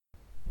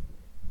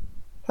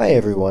Hi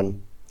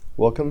everyone,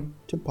 welcome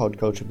to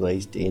Podculture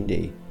Blaze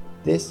D&D.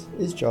 This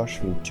is Josh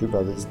from Two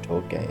Brothers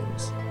Talk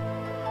Games.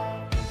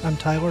 I'm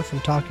Tyler from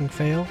Talking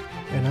Fail,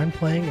 and I'm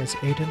playing as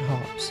Aiden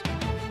Hobbs.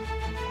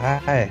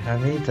 Hi,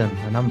 I'm Ethan,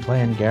 and I'm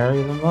playing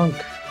Gary the Monk.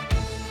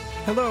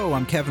 Hello,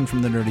 I'm Kevin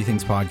from the Nerdy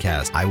Things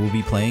Podcast. I will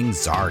be playing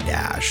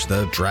Zargash,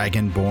 the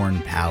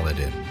Dragonborn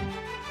Paladin.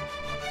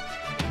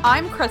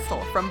 I'm Crystal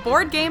from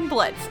Board Game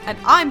Blitz, and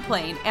I'm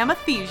playing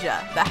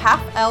Amathesia, the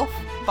half-elf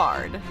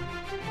bard.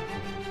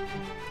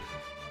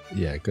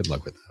 Yeah, good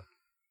luck with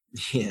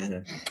that. Yeah.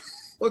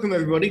 Welcome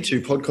everybody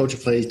to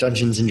Podculture Plays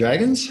Dungeons &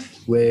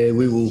 Dragons, where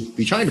we will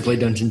be trying to play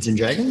Dungeons &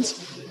 Dragons.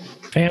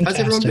 Fantastic. How's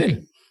everyone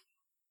been?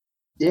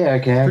 Yeah,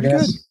 okay, I Pretty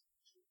guess. good.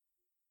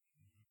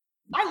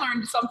 I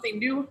learned something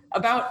new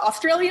about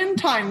Australian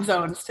time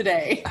zones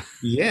today.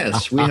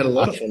 Yes, we had a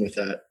lot of fun with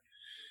that.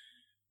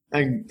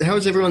 How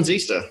was everyone's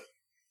Easter?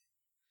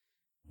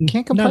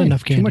 Can't complain. Not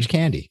enough candy. Too much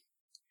candy.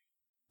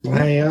 Why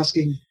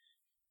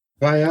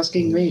are you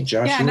asking me,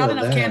 Josh? Yeah, You not were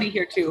enough there. candy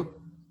here too.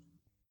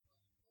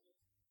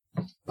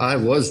 I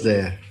was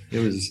there. It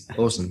was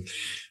awesome.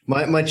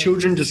 My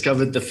children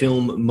discovered the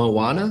film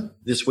Moana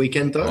this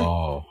weekend, though.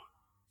 Oh,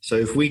 So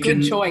if we Good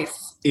can,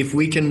 choice. if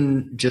we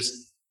can just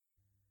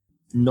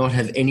not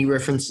have any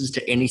references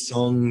to any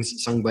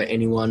songs sung by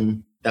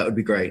anyone, that would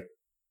be great.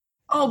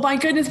 Oh my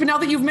goodness, but now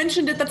that you've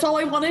mentioned it, that's all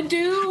I want to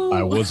do.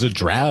 I was a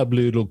drab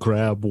little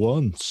crab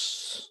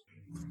once.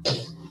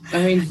 I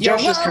mean, You're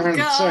Josh is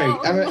currently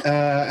welcome.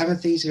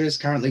 Amathesia is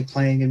currently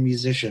playing a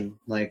musician.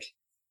 Like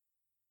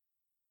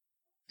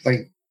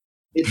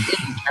it's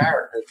in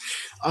character.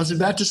 I was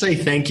about to say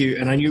thank you,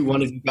 and I knew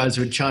one of you guys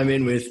would chime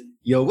in with,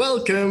 "You're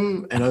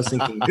welcome." And I was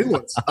thinking, who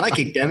wants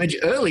psychic damage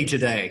early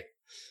today?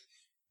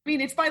 I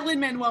mean, it's by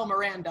Lin-Manuel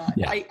Miranda.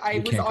 Yeah, I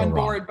you was can't go on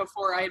wrong. board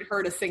before I had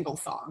heard a single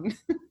song.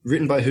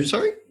 Written by who,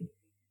 sorry?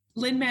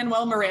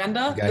 Lin-Manuel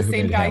Miranda, The guy the who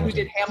same did guy Hamilton.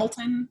 who did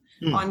Hamilton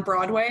Hmm. on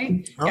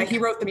Broadway. Yeah, Okay. he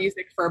wrote the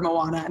music for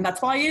Moana, and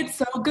that's why it's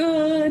so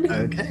good.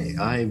 Okay,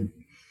 I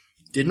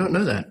did not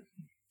know that.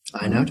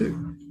 I now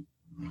do.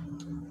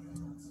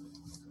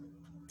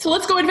 So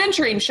let's go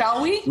adventuring,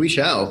 shall we? We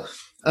shall.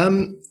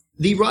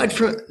 The ride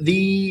from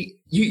the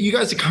you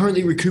guys are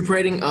currently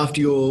recuperating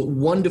after your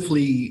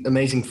wonderfully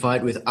amazing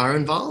fight with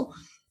Arenval,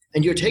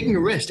 and you're taking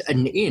a rest at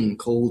an inn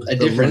called A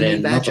the different Lonely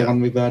end, not the Badger.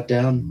 one we brought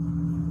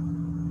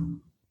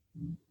down.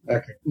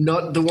 Okay.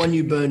 Not the one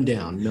you burned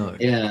down. No,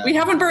 Yeah. We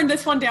haven't burned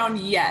this one down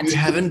yet. you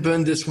haven't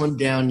burned this one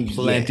down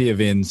Plenty yet. of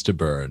inns to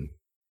burn.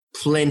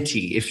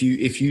 Plenty. If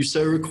you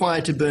so require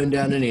to burn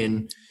down an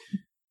inn,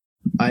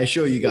 I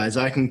assure you guys,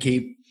 I can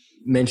keep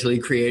mentally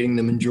creating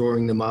them and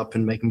drawing them up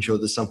and making sure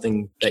there's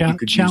something that you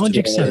could Challenge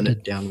use to burn accepted.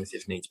 it down with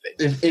if needs be.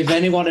 If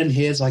anyone in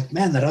here is like,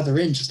 man, that other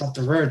inn just up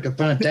the road got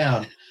burnt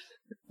down,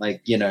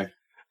 like,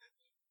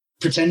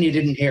 pretend you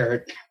didn't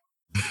hear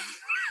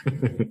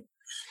it.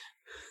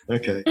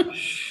 Okay.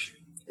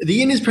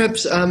 The inn is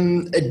perhaps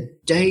a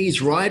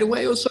day's ride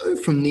away or so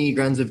from the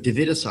grounds of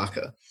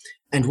Davidasaka,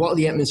 and while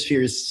the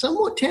atmosphere is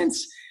somewhat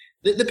tense,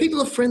 the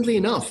people are friendly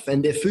enough,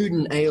 and their food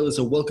and ale is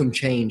a welcome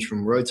change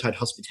from roadside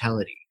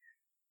hospitality.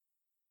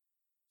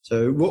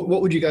 So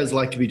what would you guys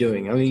like to be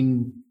doing? I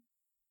mean,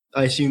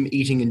 I assume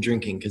eating and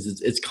drinking,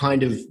 because it's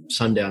kind of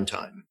sundown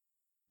time.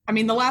 I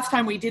mean, the last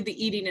time we did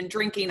the eating and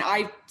drinking,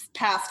 I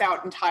passed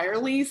out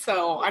entirely,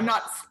 so I'm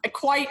not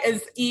quite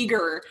as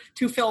eager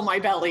to fill my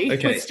belly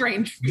Okay. with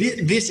strange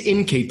food. This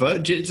innkeeper,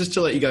 just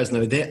to let you guys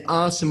know, there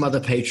are some other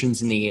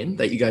patrons in the inn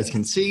that you guys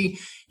can see.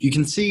 You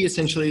can see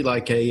essentially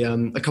like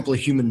a couple of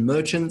human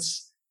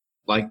merchants,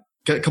 like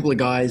a couple of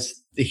guys,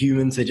 the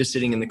humans, they're just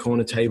sitting in the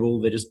corner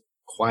table. They're just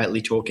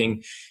quietly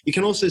talking. You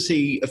can also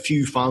see a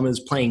few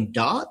farmers playing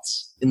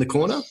darts in the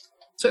corner.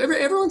 So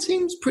everyone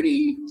seems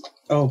pretty...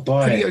 Oh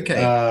boy. Pretty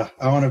okay. I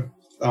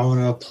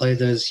wanna play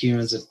those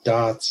humans at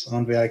darts. I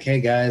wanna be like, hey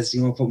guys,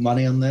 you wanna put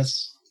money on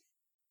this?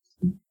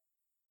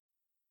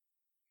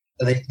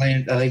 Are they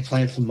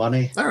playing for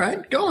money? All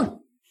right, go on.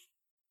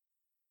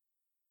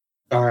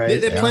 All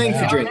right. They're playing for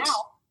They are drinks. now.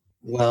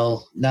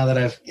 Well, now that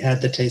I've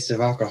had the taste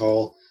of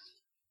alcohol,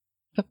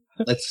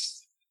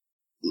 let's.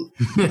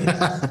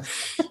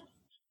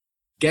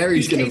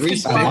 Gary's going to Tasted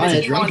respect fine.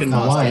 the drunken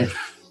Why? master.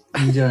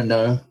 You don't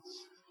know.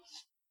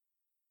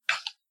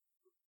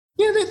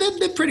 Yeah,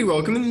 they're pretty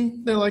welcome,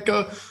 and they're like,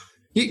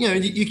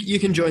 you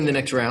can join the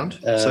next round.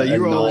 So A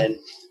you're all... 9.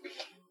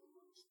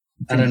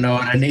 I don't know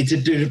what I need to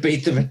do to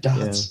beat them at Yeah,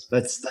 darts.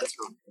 that's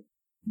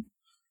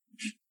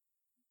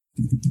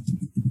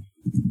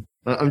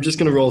right. I'm just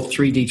going to roll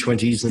 3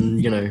 d20s,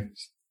 and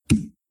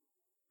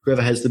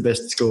whoever has the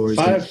best score is.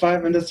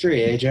 Five into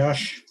 3, eh,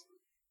 Josh?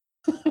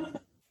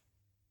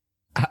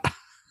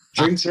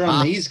 Drinks are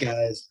on these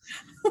guys.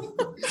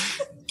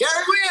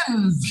 Gary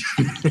wins.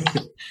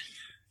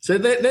 So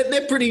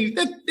they're pretty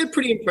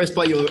impressed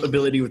by your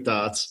ability with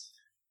darts.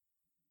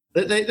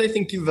 They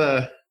think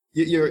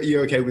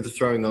you're okay with the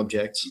throwing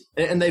objects,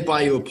 and they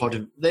buy you a pot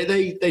of.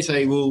 They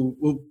say we'll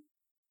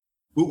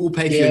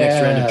pay for your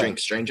next round of Yeah.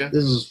 drinks, stranger.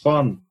 This is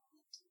fun.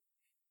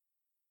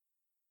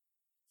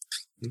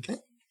 Okay.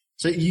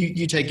 So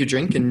you take your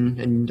drink,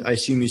 and I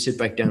assume you sit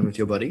back down with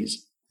your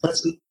buddies.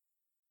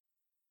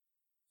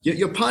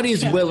 Your party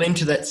is well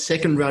into that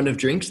second round of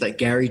drinks that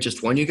Gary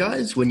just won you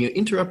guys when you're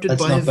interrupted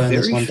by a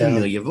very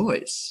familiar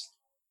voice.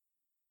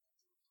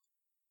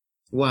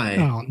 Why?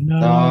 Oh, no.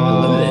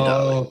 Hello there,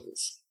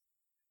 darlings.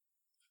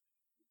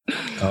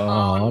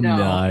 Oh, no.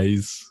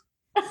 Nice.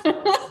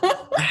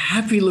 A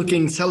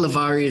happy-looking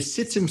Salivarius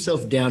sits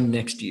himself down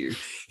next to you.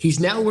 He's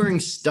now wearing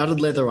studded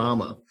leather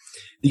armor.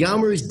 The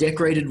armor is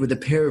decorated with a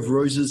pair of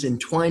roses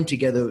entwined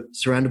together,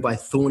 surrounded by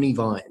thorny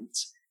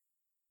vines.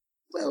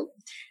 Well,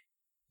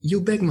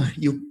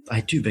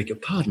 I do beg your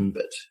pardon,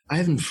 but I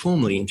haven't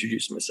formally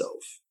introduced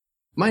myself.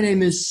 My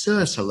name is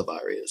Sir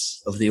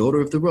Salivarius of the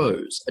Order of the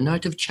Rose, a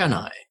knight of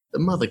Chennai, the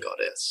mother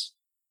goddess.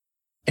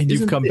 And you've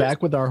Isn't come this-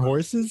 back with our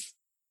horses?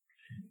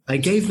 I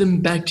gave them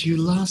back to you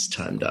last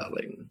time,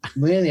 darling.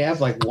 We only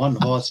have like one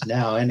horse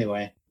now,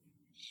 anyway.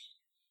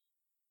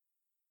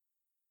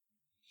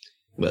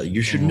 Well,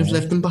 you shouldn't have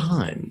left them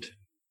behind.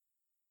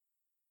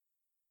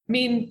 I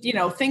mean,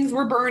 things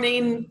were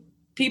burning.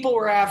 People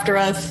were after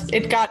us.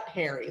 It got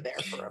hairy there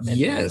for a bit.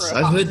 Yes, for a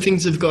I've while. heard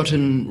things have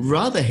gotten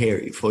rather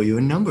hairy for you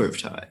a number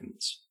of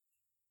times.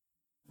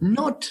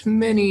 Not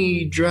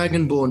many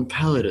dragonborn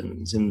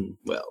paladins in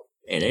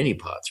any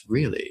parts,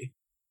 really.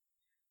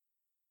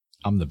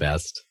 I'm the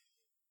best.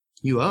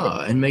 You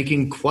are, and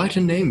making quite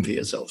a name for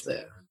yourself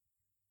there.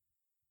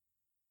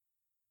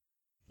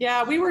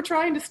 Yeah, we were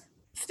trying to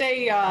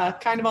stay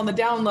kind of on the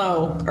down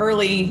low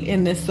early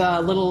in this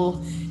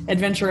little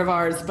adventure of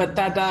ours, but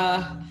that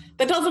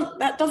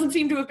doesn't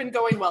seem to have been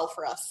going well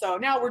for us. So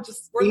now we're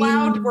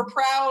loud, we're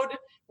proud,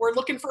 we're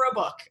looking for a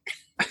book.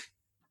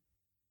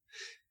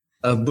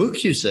 A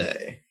book, you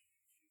say?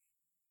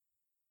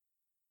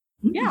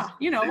 Yeah,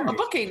 a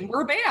booking.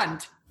 We're a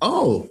band.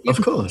 Oh,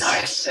 of course.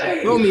 Nice.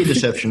 Roll me a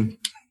deception.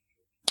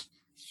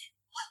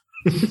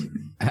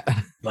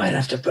 Might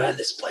have to burn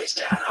this place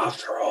down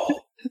after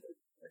all.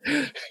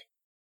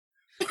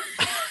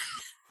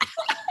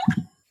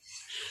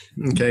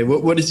 Okay,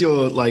 what is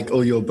your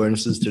all your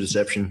bonuses to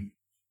deception?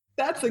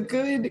 That's a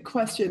good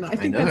question. I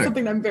think know. that's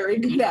something I'm very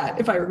good at,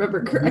 if I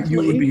remember correctly.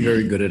 You would be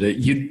very good at it.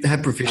 You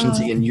have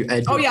proficiency, and you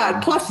add. Oh yeah,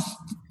 plus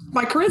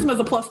my charisma is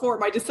a +4.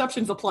 My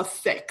deception's a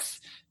 +6.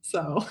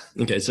 So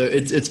Okay, so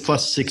it's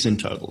 +6 in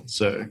total.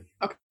 So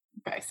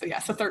okay,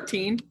 so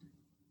 13.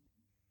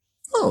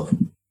 oh,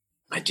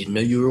 I didn't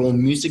know you were all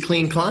musically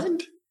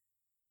inclined.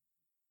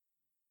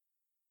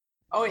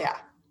 Oh yeah,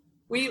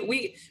 we've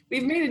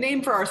made a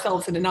name for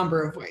ourselves in a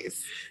number of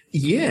ways.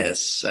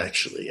 Yes,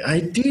 actually, I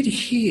did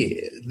hear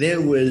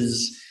there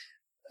was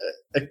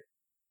a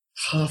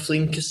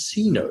halfling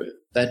casino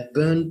that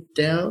burned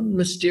down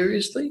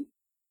mysteriously.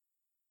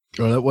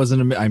 Oh, that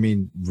wasn't. I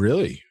mean,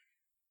 really?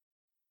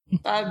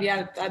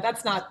 Yeah,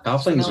 that's not.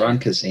 Halflings run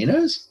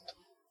casinos?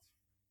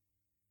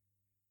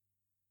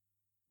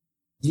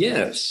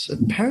 Yes,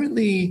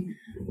 apparently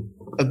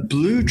a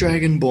blue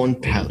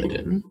dragonborn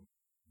paladin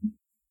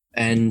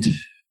and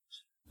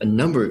a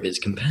number of his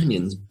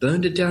companions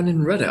burned it down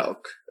in Red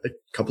Elk a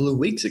couple of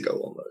weeks ago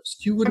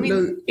almost. You wouldn't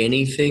know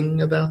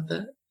anything about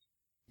that?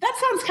 That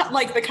sounds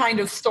like the kind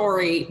of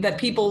story that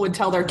people would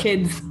tell their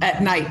kids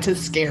at night to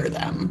scare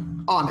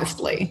them,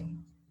 honestly.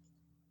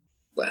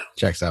 Well,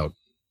 Checks out.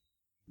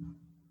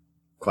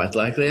 quite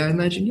likely, I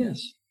imagine,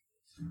 yes.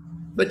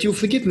 But you'll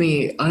forgive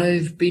me,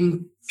 I've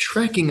been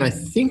tracking, I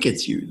think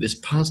it's you, this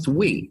past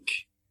week.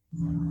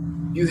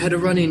 You had a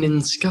run-in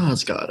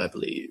Skarsgård, I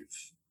believe.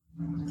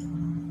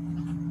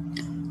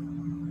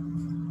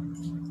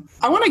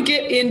 I want to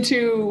get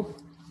into.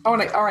 I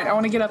want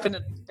to get up in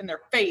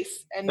their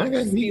face and Okay,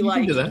 just be you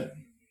like, can do that.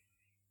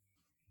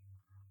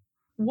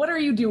 "What are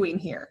you doing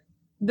here?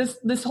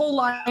 This whole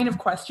line of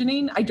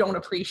questioning, I don't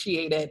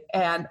appreciate it.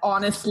 And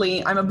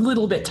honestly, I'm a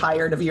little bit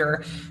tired of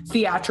your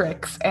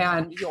theatrics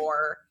and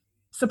your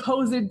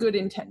supposed good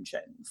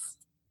intentions."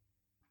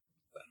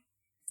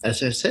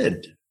 As I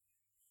said,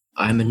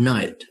 I'm a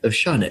knight of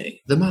Shane,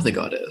 the mother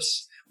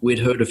goddess. We'd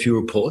heard a few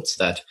reports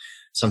that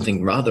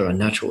something rather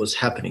unnatural was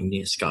happening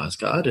near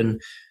Skarsgård,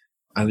 and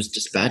I was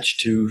dispatched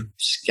to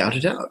scout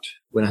it out.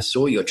 When I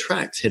saw your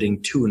tracks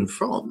heading to and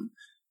from,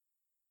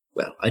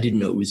 well, I didn't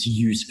know it was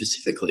you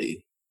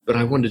specifically, but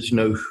I wanted to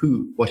know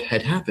what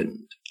had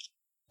happened,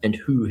 and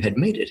who had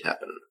made it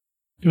happen.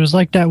 It was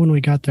like that when we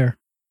got there.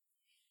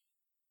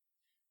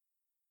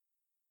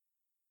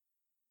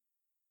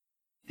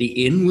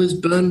 The inn was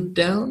burned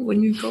down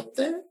when you got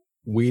there?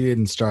 We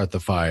didn't start the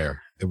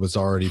fire. It was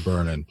already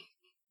burning.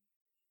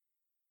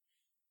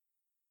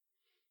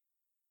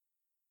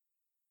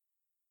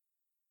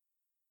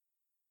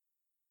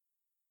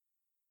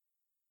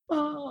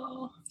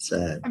 Oh,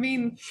 Sad. I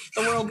mean,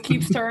 the world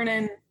keeps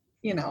turning.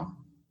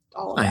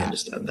 All of I that.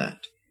 understand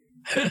that.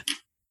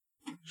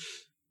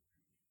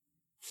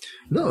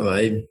 No,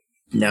 I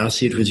now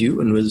see it was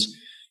you and was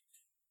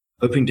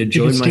hoping to you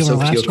join steal our myself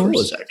to last your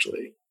horse? cause,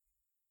 actually.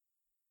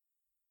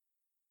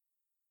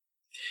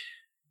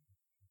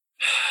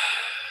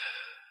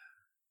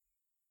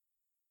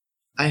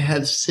 I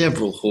have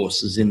several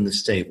horses in the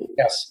stables.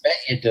 Yes, bet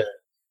you do.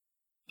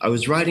 I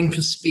was riding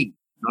for speed,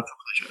 not for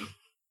pleasure.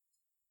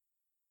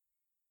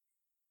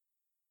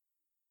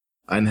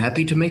 I'm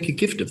happy to make a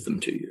gift of them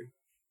to you.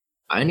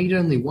 I need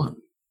only one.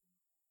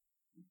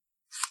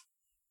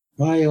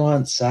 What do you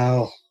want,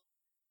 Sal?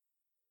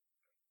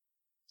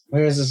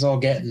 Where is this all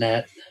getting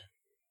at?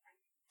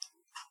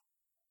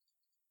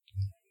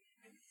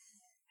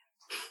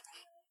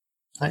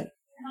 Hi.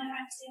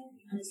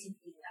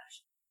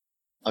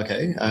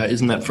 Okay,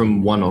 isn't that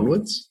from 1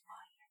 onwards?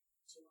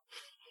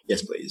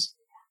 Yes, please.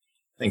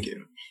 Thank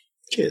you.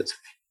 Cheers.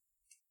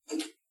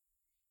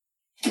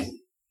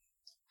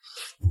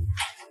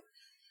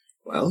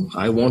 Well,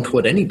 I want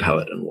what any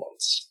paladin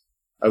wants.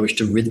 I wish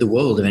to rid the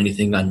world of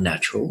anything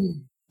unnatural,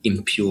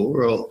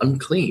 impure, or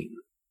unclean.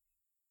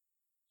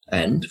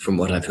 And from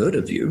what I've heard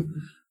of you,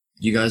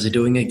 you guys are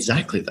doing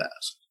exactly that.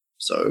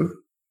 So,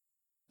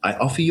 I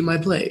offer you my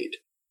blade.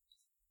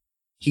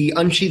 He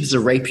unsheathes a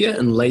rapier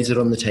and lays it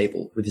on the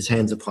table with his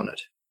hands upon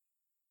it.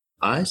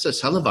 I, Sir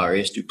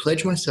Salavarius, do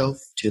pledge myself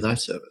to thy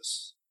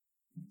service,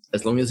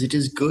 as long as it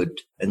is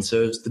good and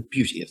serves the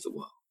beauty of the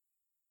world.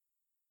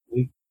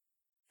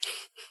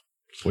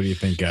 What do you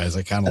think, guys?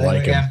 I kind of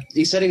like him.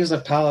 He said he was a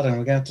paladin. We're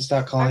going to have to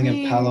start calling him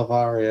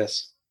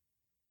Palavarius.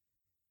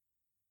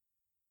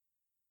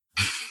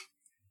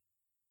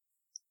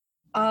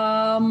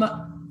 I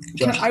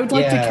would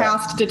like to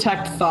cast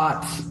Detect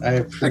Thoughts. I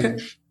approve.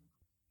 Okay.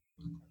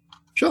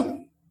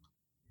 Sure.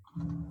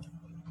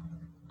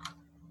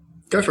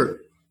 Go for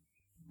it.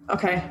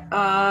 Okay.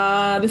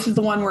 This is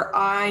the one where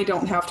I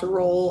don't have to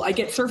roll. I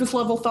get surface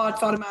level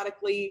thoughts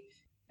automatically,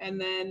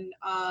 and then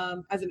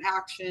as an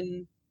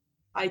action,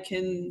 I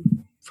can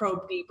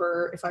probe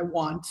deeper if I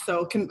want.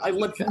 So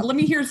let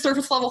me hear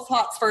surface level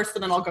thoughts first,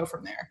 and then I'll go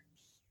from there.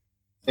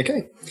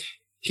 Okay.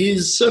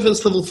 His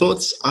surface level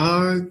thoughts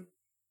are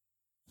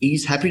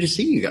he's happy to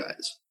see you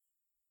guys.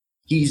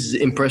 He's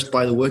impressed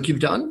by the work you've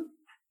done,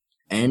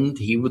 and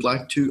he would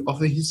like to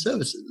offer his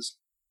services.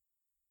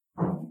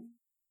 All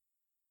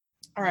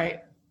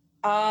right.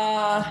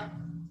 I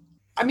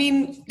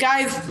mean,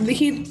 guys,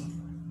 he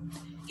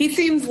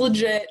seems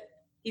legit.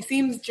 He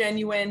seems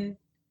genuine.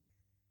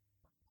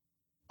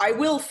 I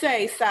will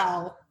say,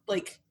 Sal,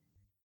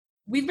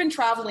 we've been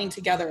traveling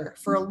together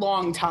for a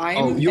long time.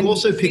 Oh, you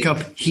also pick up,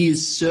 he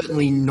is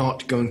certainly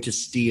not going to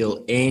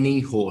steal any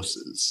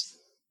horses.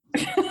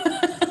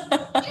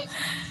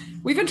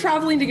 We've been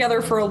traveling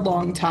together for a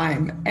long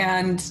time,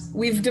 and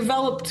we've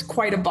developed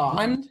quite a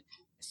bond.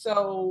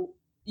 So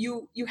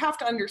you have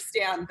to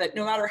understand that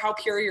no matter how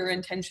pure your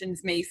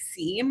intentions may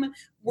seem,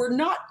 we're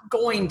not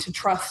going to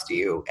trust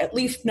you, at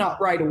least not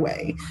right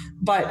away.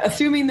 But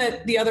assuming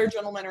that the other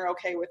gentlemen are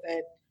okay with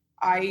it,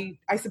 I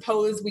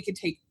suppose we could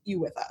take you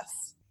with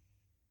us.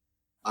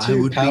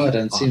 Two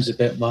paladins seems a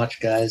bit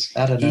much, guys.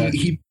 I don't know.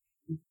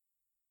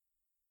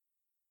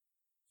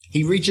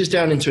 He reaches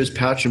down into his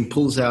pouch and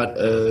pulls out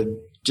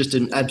just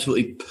an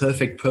absolutely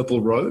perfect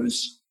purple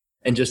rose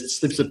and just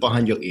slips it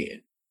behind your ear.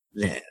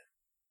 There.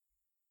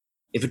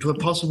 If it were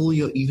possible,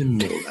 you're even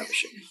more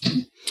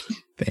ravishing.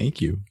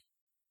 Thank you.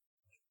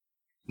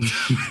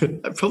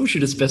 I probably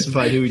should have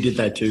specified who he did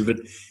that to, but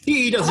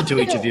he does it to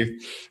each of you.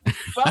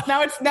 Well,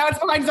 now it's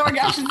behind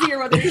Zargash's ear,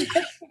 whether you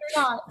or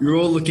not. You're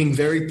all looking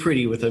very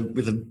pretty with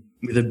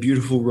a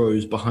beautiful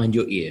rose behind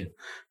your ear.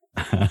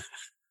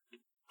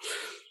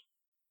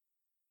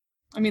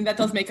 I mean, that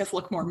does make us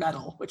look more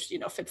metal, which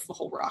fits the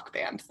whole rock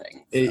band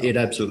thing. So. It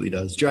absolutely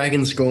does.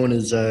 Dragon Scorn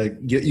is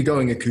you're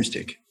going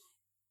acoustic.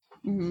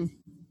 Mm-hmm.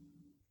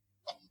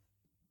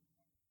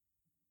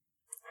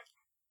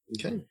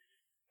 Okay.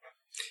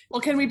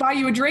 Well, can we buy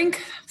you a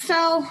drink,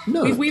 Sal?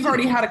 No. We've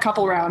already had a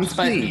couple rounds,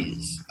 but...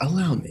 Please,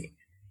 allow me.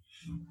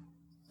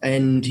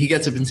 And he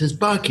gets up and says,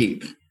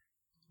 Barkeep,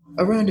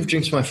 a round of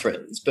drinks for my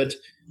friends, but...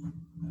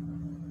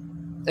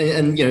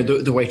 And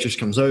the waitress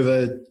comes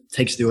over,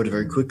 takes the order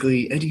very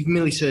quickly, and he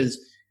merely says,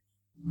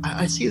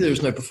 I see there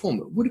is no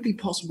performer. Would it be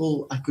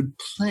possible I could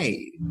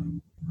play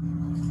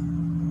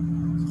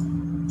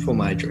for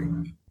my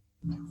drink?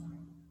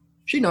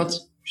 She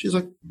nods. She's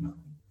like,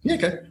 yeah,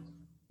 okay.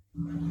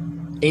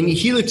 And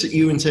he looks at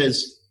you and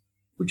says,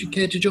 would you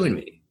care to join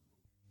me?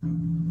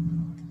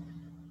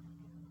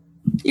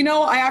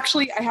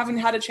 I haven't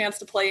had a chance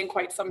to play in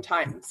quite some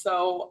time,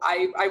 so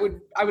I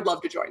would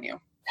love to join you.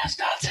 That's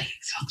not singing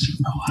songs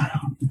from Ohio.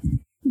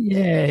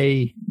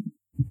 Yay.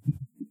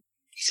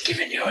 He's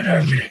giving you an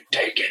opening.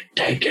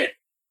 Take it.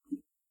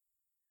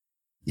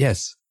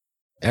 Yes.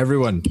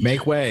 Everyone,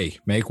 make way.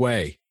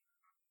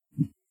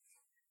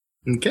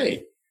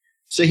 Okay.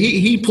 So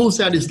he pulls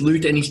out his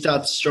lute and he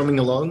starts strumming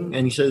along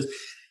and he says,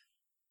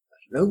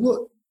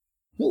 what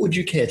would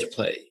you care to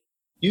play?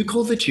 You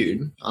call the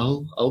tune,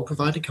 I'll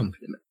provide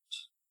accompaniment.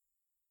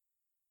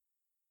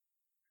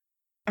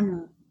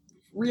 I'm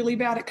really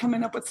bad at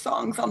coming up with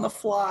songs on the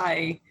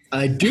fly.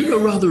 I do know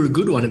rather a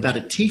good one about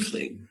a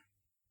tiefling.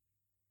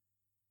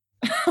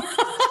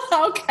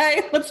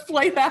 Okay, let's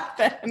play that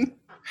then.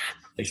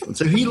 Excellent.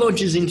 So he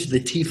launches into the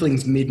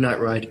tiefling's midnight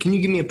ride. Can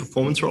you give me a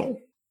performance roll?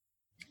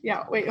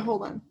 Yeah, wait,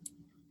 hold on.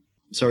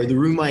 sorry, the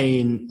room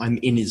I'm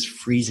in is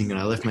freezing, and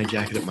I left my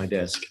jacket at my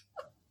desk.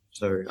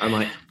 So I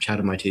might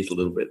chatter my teeth a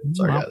little bit.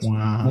 Sorry, guys.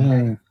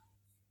 Mm.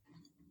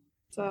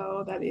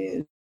 So that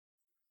is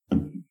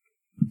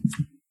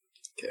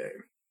Okay.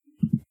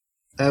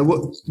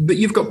 But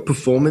you've got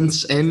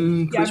performance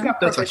and I've got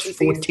that's like proficiency.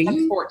 14?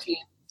 That's 14.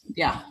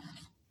 Yeah.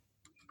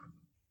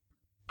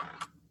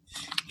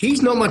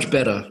 He's not much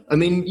better. I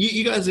mean,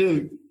 you guys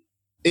are.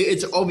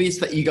 It's obvious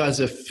that you guys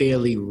are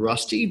fairly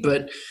rusty,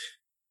 but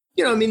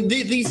I mean,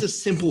 these are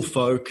simple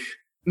folk.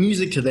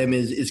 Music to them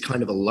is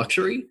kind of a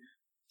luxury.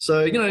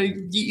 So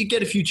you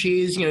get a few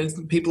cheers.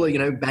 People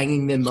are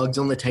banging their mugs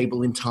on the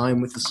table in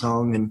time with the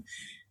song,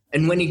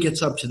 and when he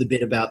gets up to the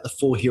bit about the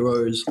 4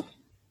 heroes,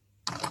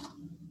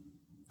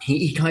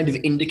 he kind of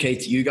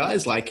indicates you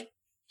guys like,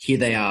 here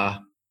they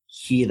are.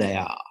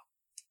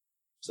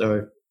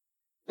 So,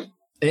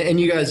 and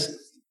you guys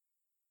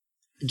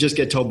just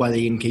get told by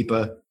the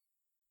innkeeper,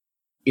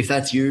 if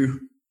that's you,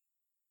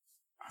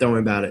 don't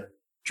worry about it.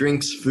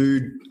 Drinks,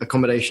 food,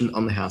 accommodation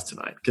on the house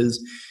tonight.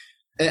 Because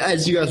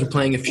as you guys were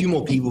playing, a few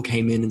more people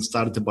came in and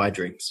started to buy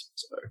drinks.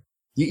 So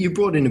you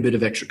brought in a bit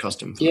of extra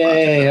custom.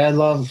 Yay, I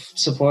love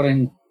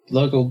supporting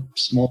local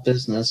small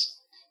business.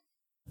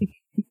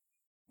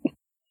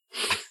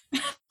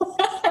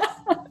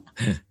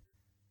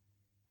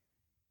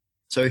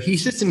 So he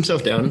sits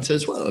himself down and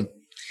says, well,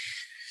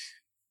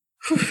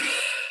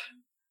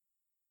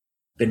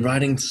 been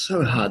riding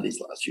so hard these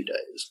last few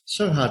days.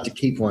 So hard to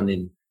keep one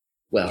in,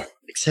 well,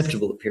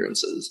 acceptable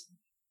appearances.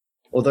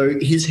 Although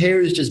his hair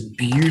is just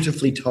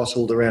beautifully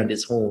tousled around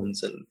his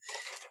horns, and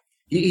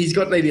he's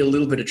got maybe a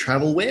little bit of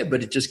travel wear,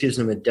 but it just gives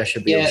him a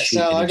deshabille chic,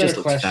 so and I it just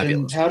got a looks question.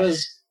 fabulous. How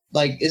does,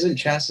 isn't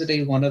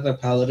chastity one of the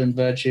paladin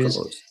virtues?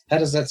 How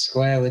does that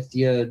square with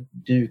your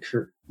new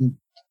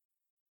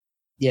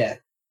Yeah.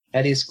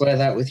 How do you square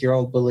that with your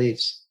old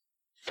beliefs?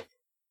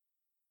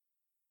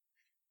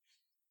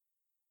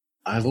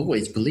 I've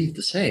always believed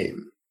the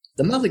same.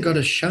 The mother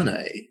goddess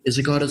Shanae is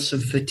a goddess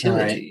of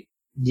fertility. Right.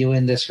 You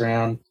win this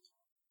round,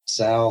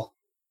 Sal.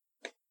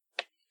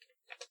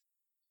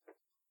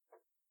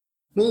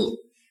 Well,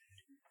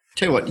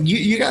 tell you what,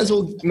 you guys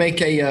all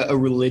make a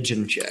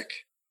religion check.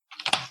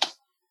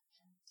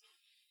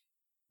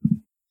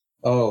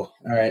 Oh, all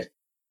right.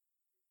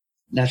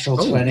 Natural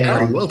Oh, 20.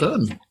 Gary, on well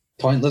done.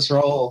 Pointless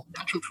roll.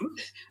 Natural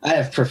 20. I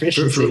have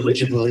proficiency, would you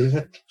religion. believe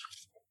it?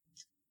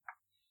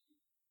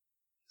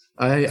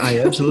 I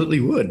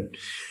absolutely would.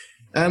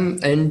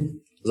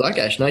 And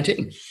Zargash,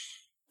 19.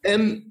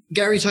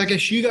 Gary,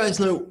 Zargash, you guys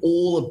know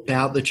all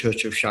about the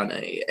Church of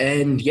Shanae.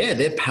 And yeah,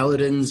 their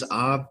paladins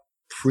are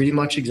pretty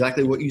much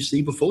exactly what you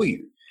see before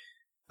you.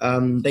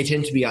 They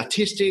tend to be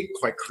artistic,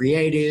 quite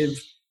creative.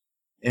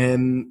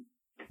 They're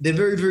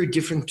very, very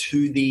different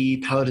to the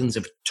paladins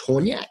of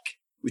Tornyak,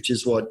 which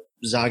is what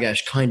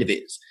Zargash kind of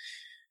is,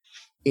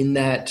 in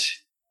that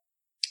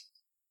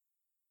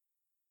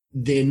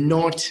they're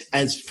not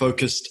as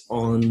focused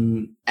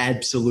on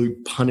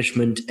absolute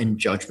punishment and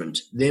judgment.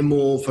 They're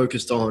more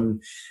focused on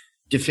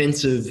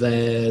defense of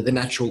the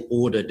natural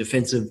order,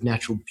 defense of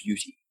natural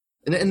beauty.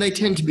 And they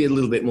tend to be a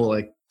little bit more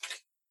like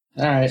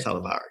All right.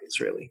 Salivarius,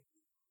 really.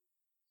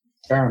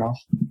 Fair enough.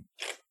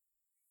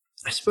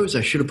 I suppose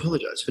I should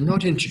apologize for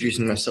not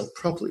introducing myself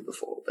properly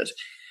before, but,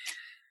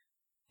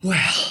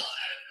 well,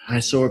 I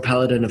saw a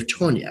paladin of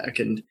Tornyak,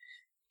 and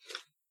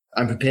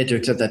I'm prepared to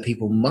accept that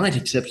people might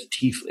accept a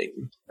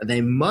tiefling, and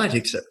they might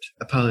accept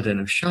a paladin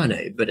of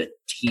Shanae, but a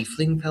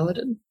tiefling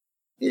paladin?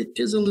 It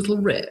is a little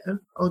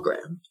rare, I'll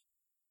grant.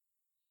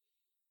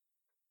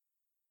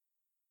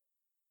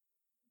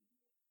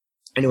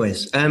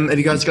 Anyways, have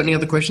you guys got any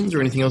other questions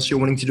or anything else you're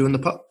wanting to do in the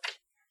pub?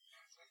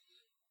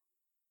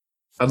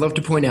 I'd love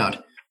to point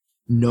out,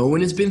 no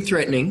one has been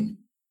threatening.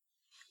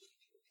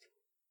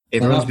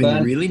 Everyone's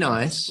been really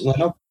nice.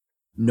 Well,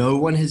 No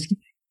one has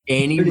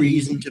any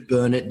reason to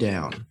burn it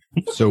down.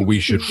 So we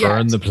should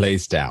burn the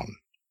place down.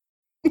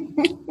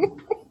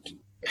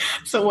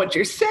 So what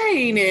you're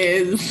saying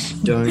is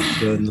Don't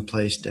burn the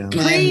place down.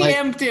 Man,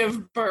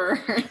 preemptive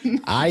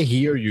burn. I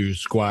hear you,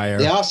 Squire.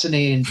 the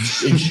arsony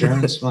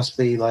insurance must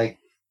be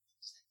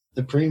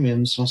the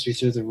premiums must be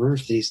through the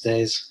roof these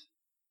days.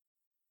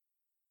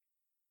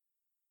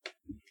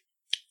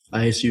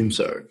 I assume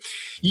so.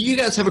 You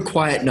guys have a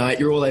quiet night.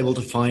 You're all able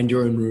to find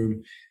your own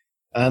room.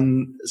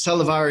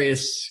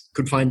 Salivarius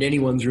could find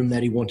anyone's room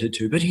that he wanted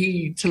to, but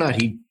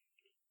tonight he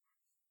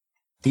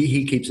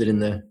keeps it in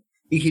the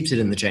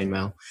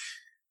chainmail.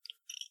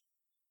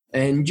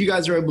 And you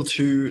guys are able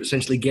to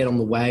essentially get on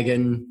the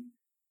wagon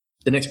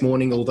the next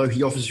morning, although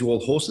he offers you all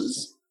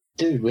horses.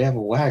 Dude, we have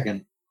a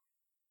wagon.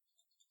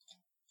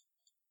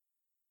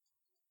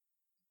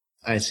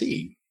 I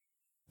see.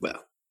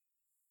 Well,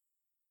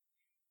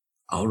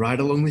 I'll ride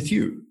along with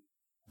you.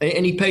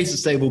 And he pays the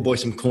stable boy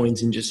some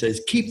coins and just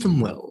says, keep them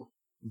well.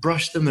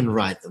 Brush them and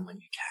ride them when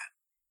you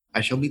can.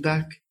 I shall be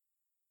back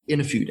in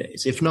a few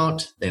days. If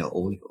not, they are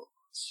all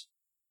yours.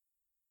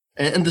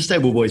 And the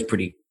stable boy's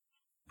pretty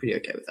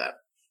okay with that.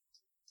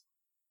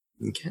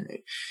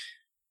 Okay.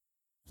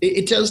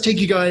 It does take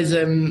you guys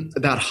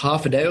about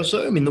half a day or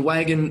so. I mean,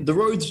 the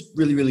road's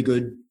really, really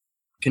good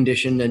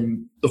condition,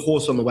 and the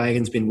horse on the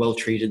wagon's been well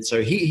treated,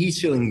 so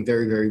he's feeling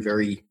very, very,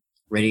 very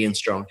ready and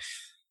strong.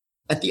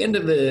 At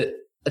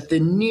the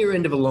near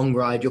end of a long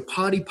ride, your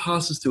party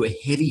passes through a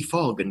heavy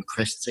fog and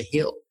crests a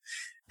hill.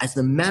 As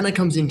the manor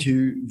comes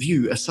into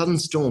view, a sudden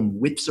storm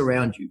whips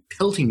around you,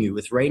 pelting you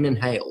with rain and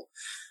hail.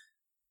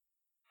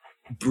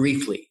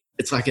 Briefly,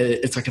 it's like a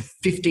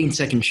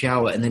 15-second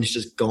shower, and then it's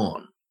just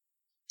gone.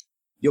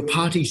 Your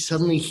party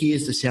suddenly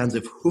hears the sounds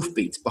of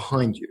hoofbeats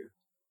behind you.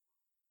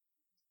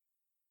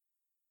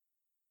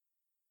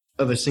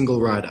 Of a single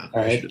rider.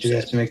 All right, do you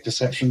have to make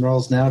perception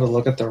rolls now to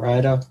look at the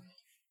rider?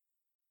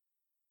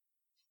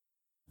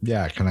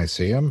 Yeah, can I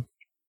see him?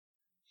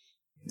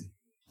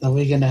 Are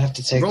we going to have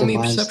to take Roll the me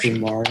lines perception.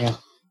 through Mario?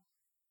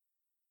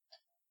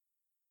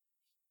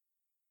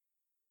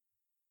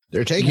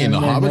 They're taking the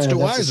hobbits to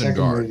that's the second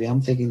Isengard. movie.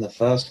 I'm thinking the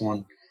first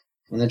one.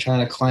 When they're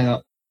trying to climb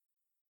up.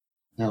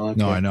 No, okay.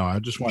 No, I know. I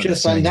just wanted Should to have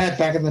signed sing. that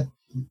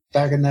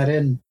back in that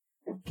inn.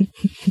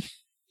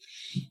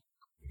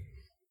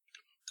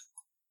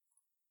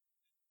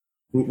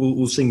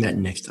 We'll sing that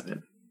next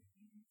time.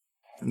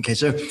 Okay,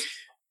 so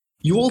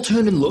you all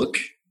turn and look,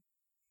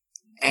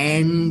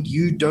 and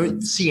you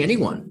don't see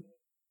anyone.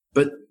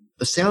 But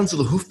the sounds of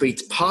the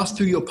hoofbeats pass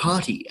through your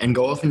party and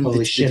go off in Holy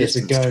the shit, it's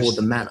a distance ghost. toward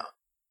the manor.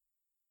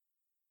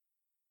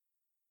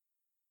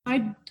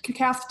 I could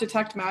cast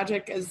detect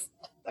magic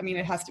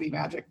it has to be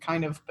magic,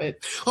 kind of, but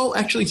Oh,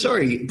 actually,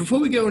 sorry. Before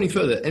we go any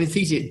further,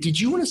 Anesthesia, did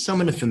you want to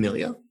summon a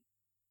familiar?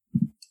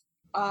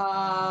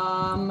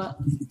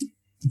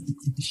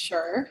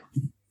 sure.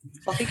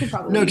 Fluffy could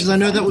probably. No, because I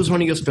know that was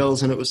one of your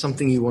spells, and it was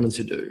something you wanted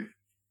to do.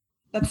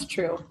 That's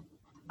true.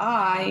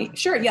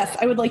 Yes,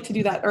 I would like to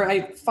do that. Or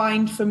I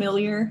find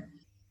familiar.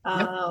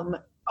 Oh,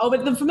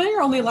 but the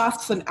familiar only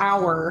lasts an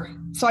hour,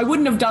 so I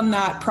wouldn't have done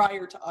that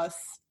prior to us.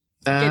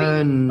 But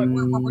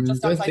we're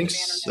just I outside think the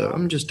manor so. now.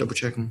 I'm just double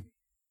checking.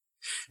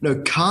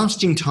 No,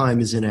 casting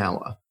time is an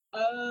hour.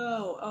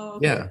 Oh,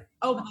 okay. Yeah,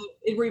 Oh,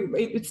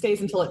 it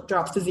stays until it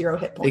drops to 0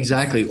 hit points.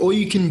 exactly. Or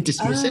you can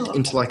dismiss it Oh.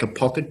 into like a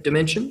pocket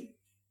dimension.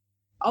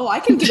 Oh,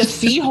 I can get a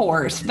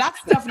seahorse.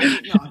 That's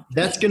definitely not.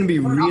 That's going to be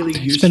really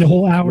useful. Spend a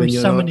whole hour when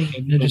you're summoning it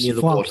and it near just the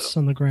flops water.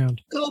 on the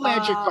ground. Go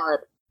magic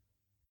carp.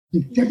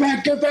 Get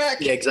back, get back!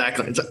 Yeah,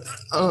 exactly. It's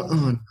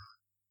like,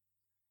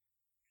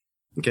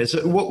 Okay,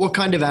 so what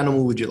kind of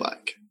animal would you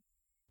like?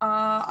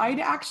 I'd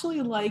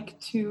actually like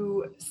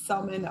to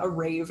summon a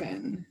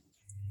raven.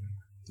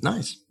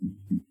 Nice.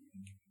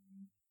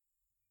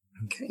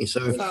 Okay,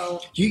 so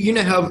So you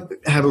know how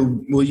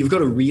you've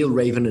got a real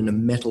raven and a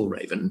metal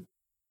raven.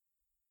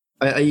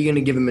 Are you going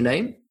to give him a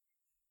name?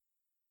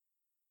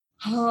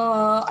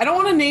 I don't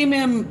want to name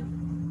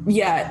him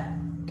yet.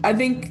 I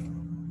think,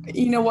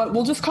 you know what,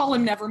 we'll just call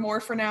him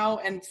Nevermore for now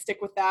and stick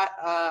with that.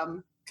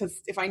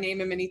 Because if I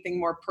name him anything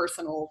more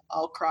personal,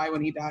 I'll cry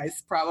when he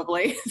dies,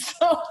 probably.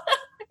 So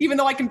even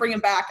though I can bring him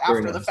back Very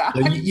after the nice. fact.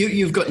 So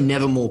you've got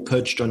Nevermore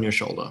perched on your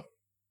shoulder.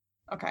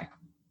 Okay.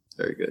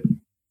 Very good.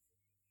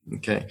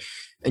 Okay.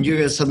 And you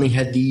guys suddenly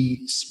had the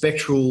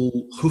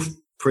spectral hoof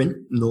print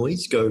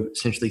noise go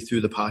essentially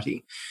through the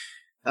party.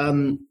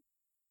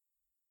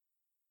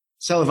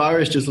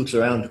 Salavaris just looks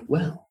around.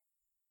 Well,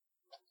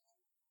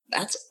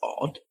 that's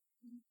odd.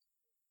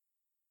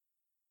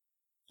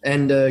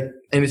 And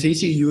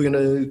Amethysia, you were going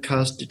to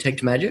cast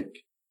Detect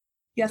Magic?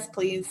 Yes,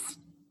 please.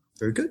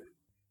 Very good.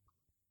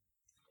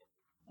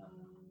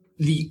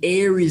 The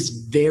air is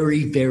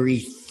very, very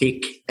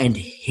thick and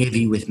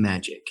heavy with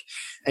magic.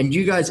 And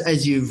you guys,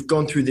 as you've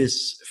gone through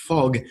this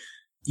fog,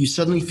 you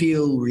suddenly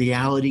feel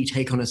reality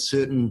take on a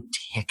certain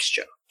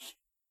texture.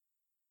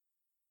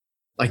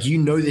 Like, you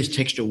know this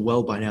texture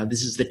well by now.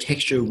 This is the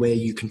texture where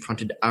you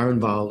confronted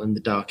Arenval and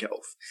the Dark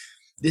Elf.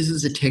 This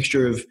is a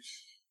texture of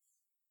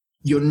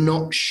you're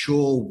not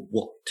sure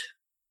what,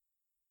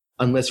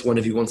 unless one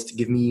of you wants to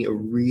give me a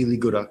really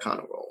good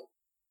Arcana roll.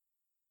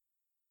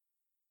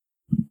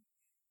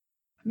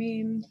 I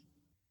mean,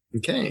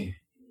 Okay.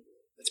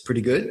 That's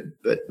pretty good,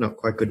 but not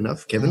quite good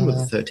enough. Kevin with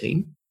a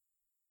 13.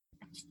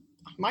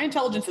 my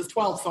intelligence is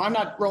 12, so I'm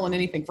not rolling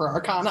anything for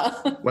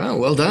Arcana. Wow,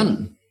 well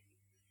done.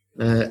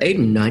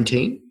 Aiden,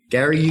 19.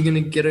 Gary, you going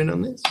to get in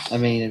on this? I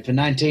mean, if a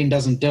 19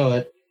 doesn't do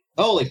it,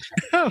 holy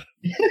crap.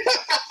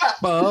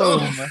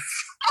 Boom.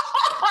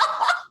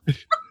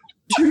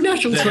 Two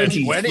natural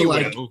 20s. When for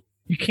like,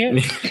 You can't.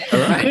 all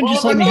right. couldn't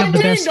just Well, let me if a have the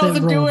 19 best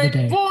doesn't roll do of the it,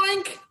 day.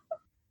 boink!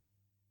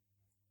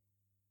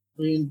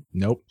 I mean,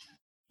 Nope.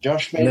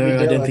 Josh made me No,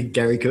 do I don't it. think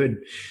Gary could.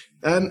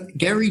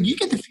 Gary, you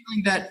get the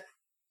feeling that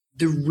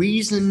the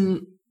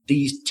reason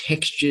these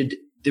textured,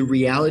 the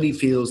reality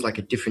feels like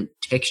a different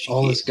texture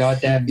All here this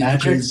goddamn is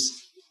magic.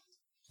 because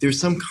there's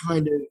some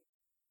kind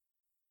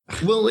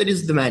of, well, it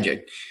is the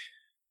magic,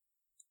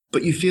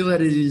 but you feel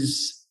that it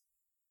is,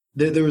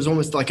 there is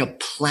almost like a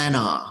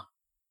planar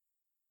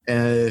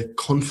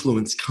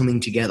confluence coming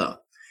together.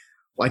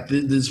 Like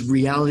there's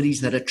realities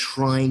that are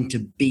trying to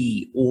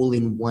be all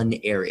in one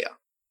area.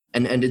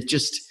 And it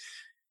just,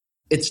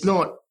 it's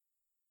not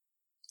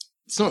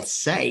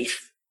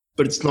safe,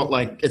 but it's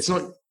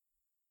not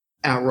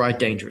outright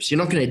dangerous. You're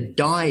not going to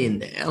die in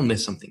there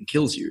unless something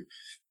kills you.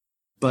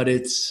 But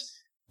it's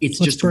Let's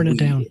just burn it weird.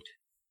 down.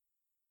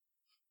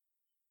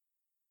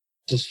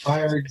 Does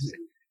fire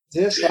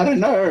exist? I don't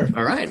know.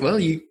 All right. Well,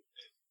 you.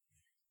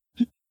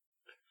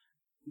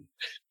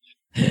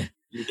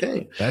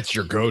 Okay. That's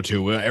your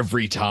go-to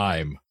every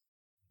time.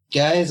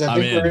 Guys, I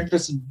I'm think we're in. in for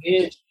some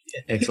weird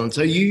shit. Excellent.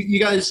 So you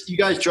guys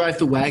drive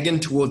the wagon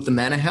toward the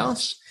manor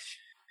house.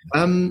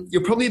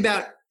 You're probably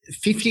about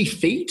 50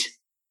 feet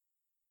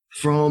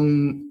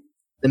from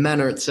the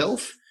manor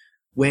itself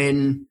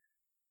when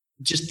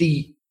just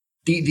the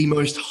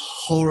most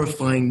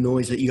horrifying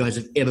noise that you guys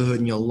have ever heard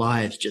in your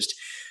lives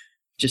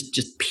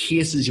just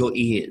pierces your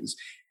ears,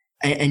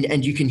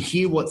 and you can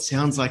hear what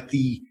sounds like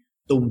the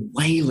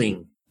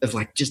wailing of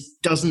like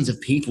just dozens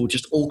of people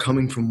just all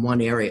coming from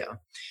one area.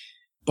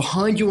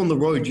 Behind you on the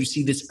road, you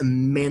see this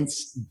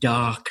immense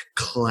dark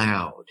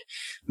cloud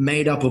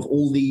made up of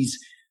all these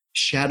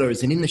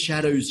shadows, and in the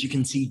shadows you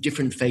can see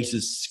different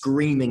faces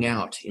screaming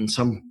out in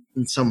some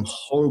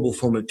horrible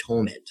form of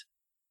torment.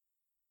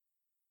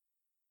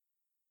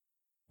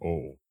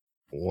 Oh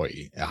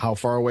boy. How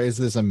far away is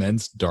this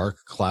immense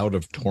dark cloud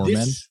of torment?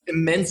 This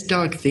immense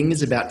dark thing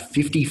is about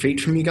 50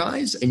 feet from you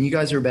guys, and you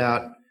guys are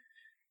about...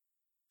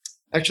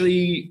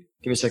 Actually,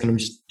 give me a second. I'm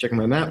just checking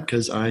my map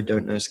because I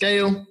don't know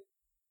scale.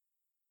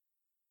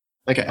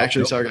 Okay,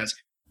 actually, sorry, guys.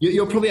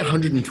 You're probably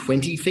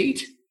 120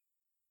 feet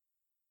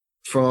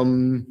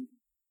from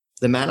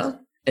the manor,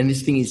 and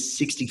this thing is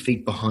 60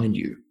 feet behind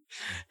you.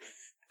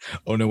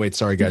 Oh, no, wait.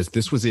 Sorry, guys.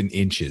 This was in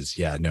inches.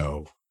 Yeah,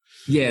 no.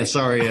 Yeah,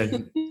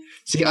 sorry.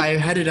 See, I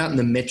had it out in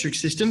the metric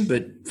system,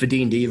 but for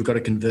D&D, you've got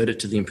to convert it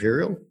to the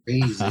imperial.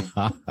 Crazy.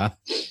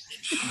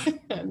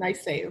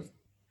 Nice save.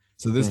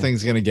 So this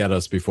thing's going to get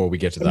us before we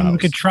get to the I mean, house. we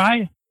could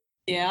try.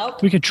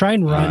 Yep. We could try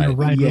and run or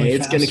ride Yeah, really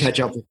it's fast. going to catch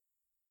up.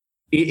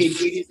 It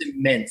is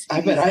immense.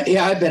 I bet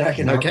I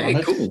can. Okay,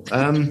 outrun it.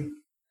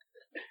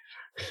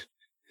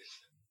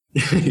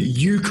 cool.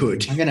 You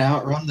could. I'm gonna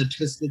outrun the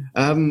twisted.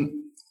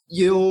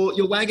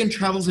 Your wagon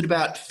travels at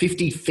about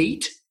 50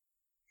 feet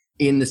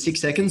in the 6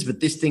 seconds, but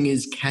this thing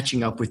is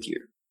catching up with you.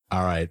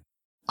 All right.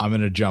 I'm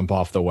going to jump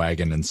off the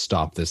wagon and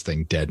stop this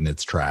thing dead in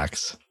its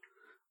tracks.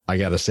 I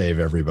got to save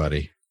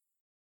everybody.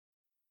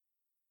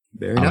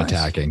 Very I'm nice.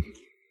 attacking.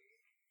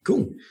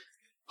 Cool.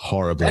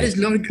 Horribly. That is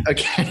not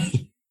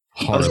okay.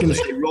 I was going Horribly. to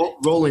say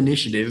roll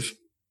initiative.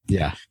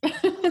 Yeah.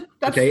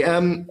 Okay.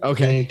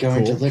 Okay,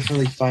 going cool. to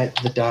literally fight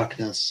the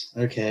darkness.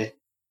 Okay.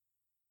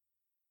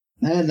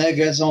 And there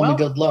goes all my Well-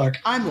 good luck.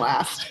 I'm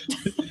last.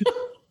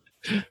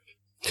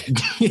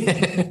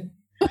 Yeah.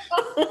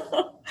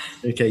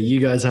 Okay, you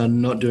guys are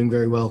not doing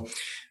very well.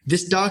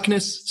 This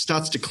darkness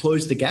starts to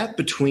close the gap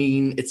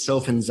between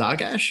itself and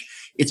Zargash.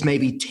 It's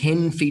maybe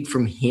 10 feet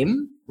from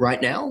him right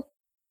now.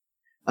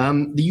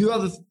 You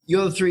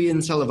other three in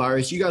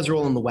Salavaris, you guys are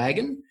all on the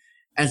wagon.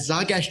 As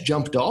Zargash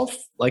jumped off,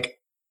 like,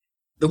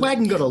 the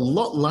wagon got a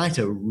lot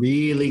lighter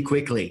really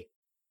quickly.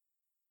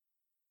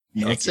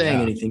 Not Heck saying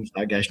yeah. anything,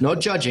 Zargash. Not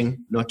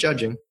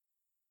judging.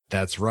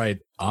 That's right.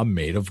 I'm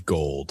made of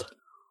gold.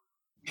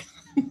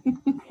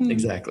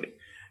 Exactly.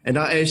 And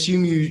I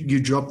assume you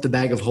dropped the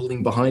bag of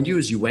holding behind you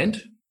as you went?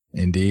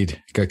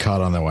 Indeed. Got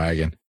caught on the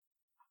wagon.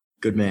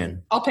 Good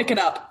man. I'll pick it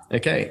up.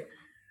 Okay.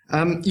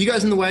 You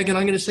guys in the wagon,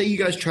 I'm going to say you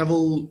guys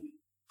travel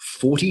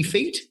 40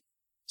 feet.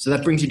 So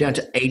that brings you down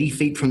to 80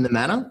 feet from the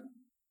manor.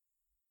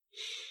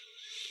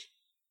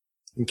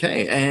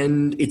 Okay.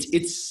 And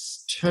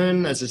its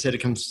turn, as I said,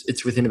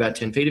 it's within about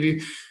 10 feet of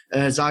you.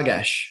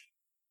 Zargash,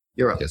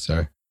 you're up. Yes,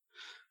 sir.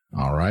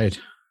 All right.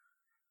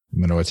 I'm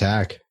going to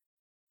attack.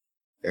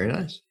 Very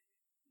nice.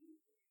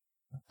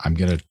 I'm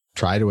going to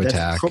try to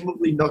attack. That's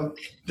probably not,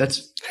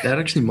 that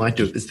actually might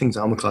do it. This thing's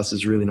armor class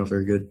is really not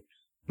very good.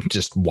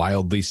 Just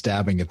wildly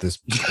stabbing at this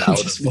cloud.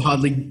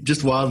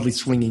 just wildly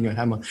swinging your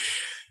hammer.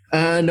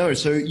 No,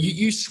 so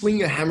you swing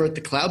your hammer at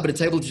the cloud, but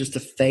it's able just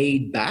to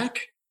fade back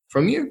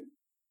from you.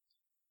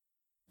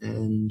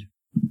 And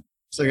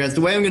so, guys,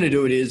 the way I'm going to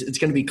do it is it's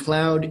going to be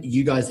Cloud,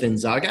 you guys, then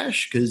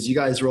Zargash, because you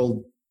guys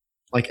rolled,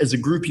 like, as a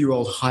group, you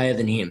rolled higher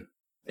than him,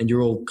 and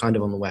you're all kind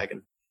of on the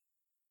wagon.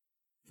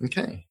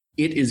 Okay.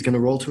 It is going to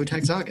roll to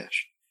attack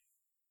Zargash.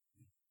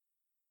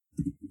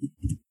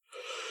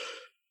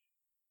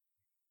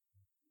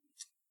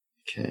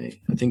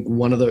 Okay, I think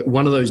one of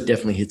those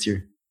definitely hits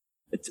you.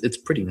 It's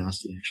pretty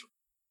nasty, actually.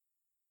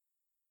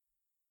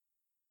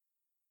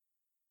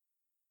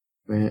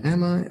 Where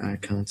am I? I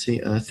can't see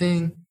a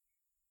thing.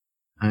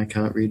 I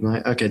can't read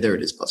my... Okay, there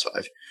it is,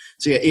 +5.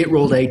 So yeah, it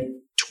rolled a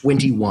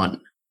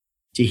 21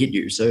 to hit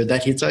you. So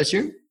that hits, I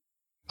assume?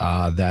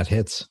 That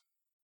hits.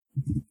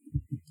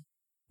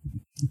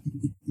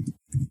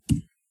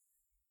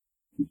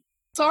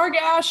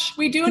 Zargash,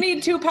 we do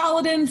need 2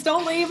 paladins.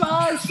 Don't leave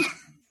us.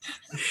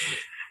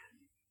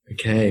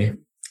 Okay.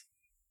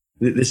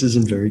 This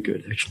isn't very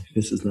good, actually.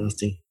 This is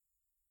nasty.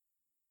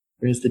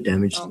 Where's the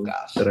damage Oh, thing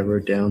gosh. that I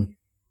wrote down?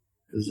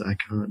 Because I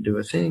can't do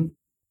a thing.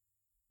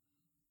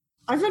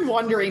 I've been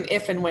wondering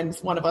if and when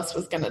one of us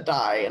was going to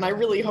die, and I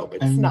really hope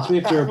it's And not. we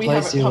have to that.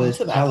 replace you come with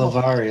to that point.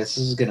 Palavarius. This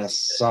is gonna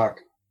suck.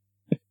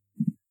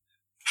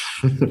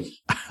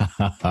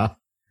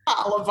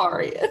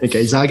 Palavarius.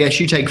 Okay, Zargash,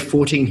 you take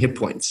 14 hit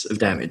points of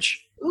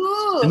damage.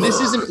 Ooh. And this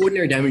isn't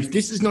ordinary damage.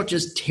 This is not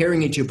just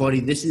tearing into your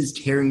body. This is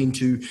tearing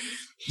into...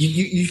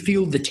 You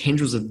feel the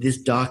tendrils of this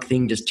dark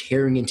thing just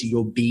tearing into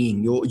your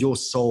being, your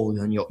soul,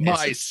 and your My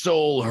essence.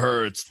 soul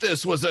hurts.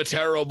 This was a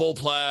terrible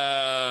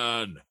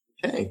plan.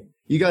 Okay.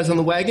 You guys on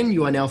the wagon,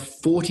 you are now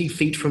 40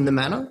 feet from the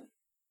manor.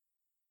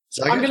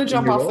 Zargash, I'm going to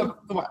jump you off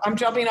roll. I'm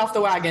jumping off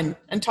the wagon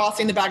and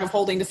tossing the bag of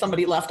holding to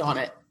somebody left on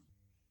it.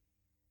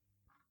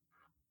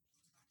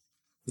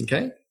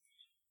 Okay.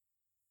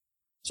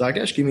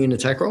 Zargash, give me an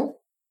attack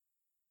roll.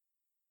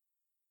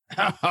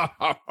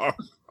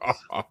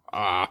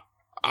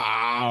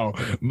 Ow,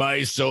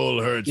 my soul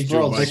hurts You've too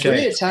rolled much.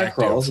 3 attack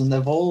rolls, and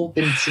they've all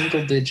been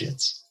single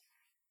digits.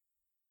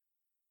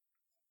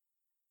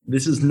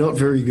 This is not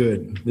very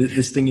good.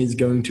 This thing is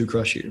going to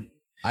crush you.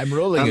 I'm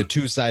rolling a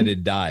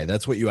 2-sided die.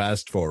 That's what you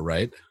asked for,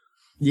 right?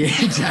 Yeah,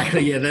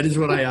 exactly. Yeah, that is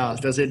what I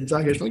asked. I said,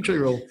 Zargash, make sure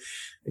you roll.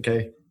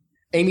 Okay.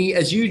 Amy,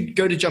 as you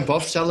go to jump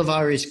off,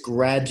 Salivarius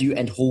grabs you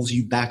and hauls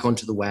you back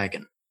onto the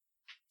wagon.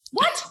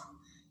 What?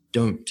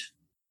 Don't.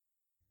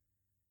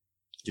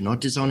 Do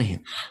not dishonor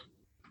him.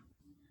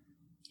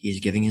 He is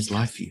giving his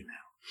life for you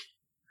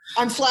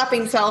now. I'm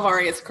slapping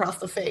Salvarius across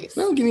the face.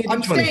 No, give me a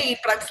I'm D20. staying,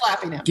 but I'm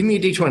slapping him. Give me a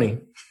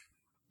D20.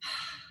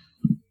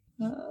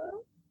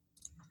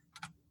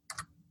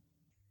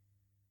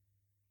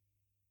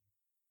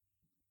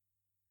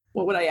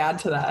 What would I add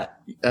to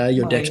that?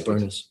 Your My- dex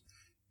bonus.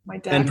 My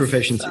dex, And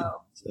proficiency.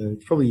 So, So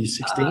probably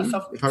 16,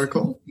 if I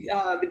recall.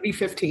 it'd be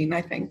 15,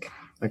 I think.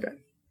 Okay.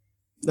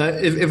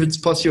 If it's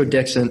plus your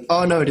dex, and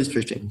oh no, it is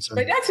 15. My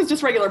Sorry. dex is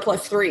just regular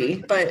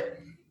 +3, but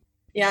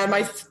yeah,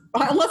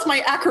 unless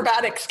my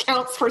acrobatics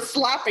counts for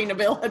slapping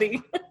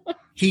ability.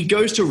 He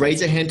goes to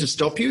raise a hand to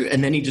stop you,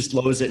 and then he just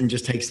lowers it and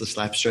just takes the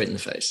slap straight in the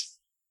face.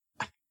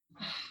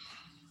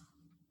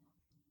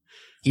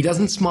 He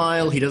doesn't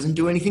smile. He doesn't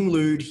do anything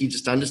lewd. He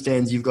just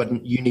understands you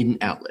need an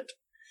outlet.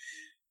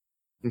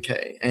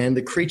 Okay, and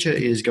the creature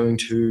is going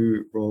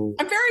to roll.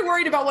 I'm very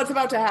worried about what's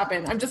about to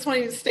happen. I'm just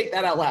wanting to state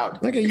that out loud.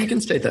 Okay, you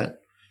can state that.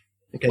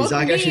 Okay, Both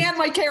Zargash, me and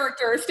my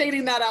character are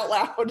stating that out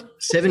loud.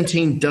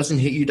 17 doesn't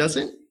hit you, does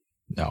it?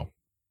 No.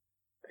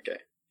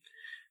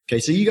 Okay,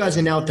 so you guys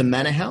are now at the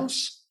manor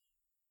house.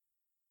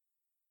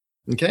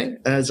 Okay,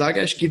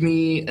 Zargash, give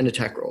me an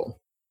attack roll.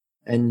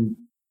 And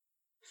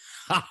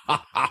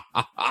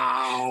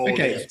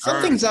okay,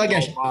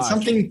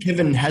 something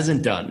Kevin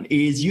hasn't done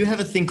is you have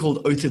a thing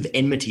called Oath of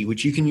Enmity,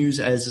 which you can use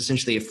as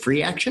essentially a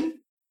free action,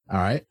 All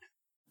right.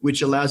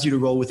 which allows you to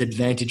roll with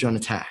advantage on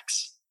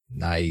attacks.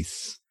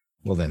 Nice.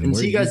 Well then, And we're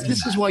so you guys, using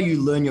this is why you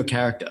learn your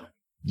character.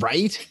 that.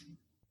 Right?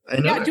 I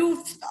know. Yeah,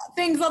 do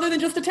things other than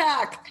just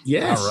attack.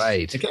 Yes. All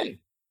right. Okay.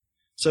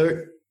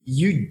 So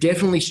you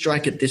definitely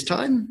strike it this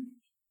time.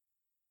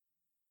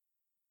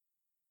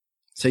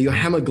 So your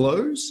hammer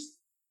glows.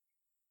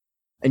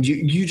 And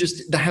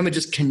the hammer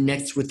just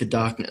connects with the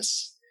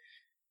darkness.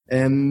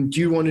 Do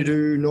you want to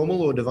do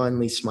normal or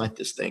divinely smite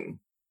this thing?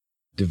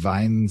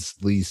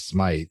 Divinely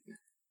smite.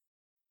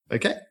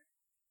 Okay.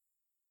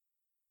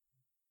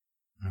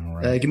 All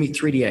right. Give me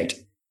 3d8.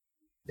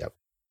 Yep.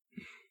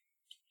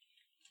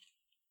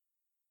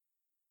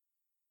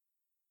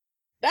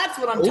 That's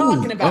what I'm Ooh,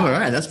 talking about. All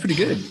right, that's pretty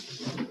good.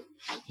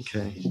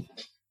 Okay.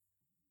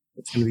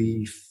 That's going to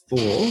be 4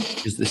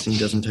 because this thing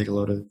doesn't take a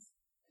lot of...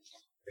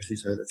 Actually,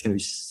 sorry, that's going to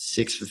be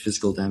 6 for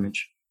physical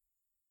damage.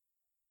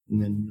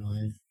 And then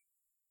 9.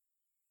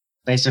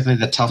 Basically,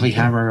 the toffee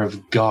hammer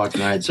of God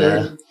right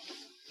there.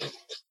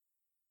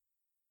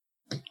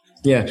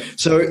 Yeah,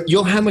 so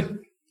your hammer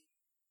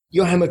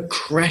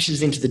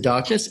crashes into the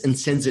darkness and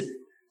sends it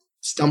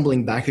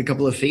stumbling back a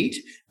couple of feet,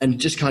 and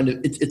just kind of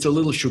it's a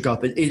little shook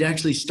up. It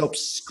actually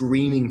stops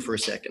screaming for a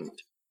second.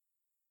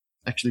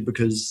 Actually,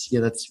 because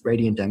that's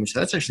radiant damage. So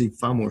that's actually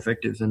far more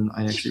effective than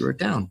I actually wrote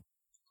down.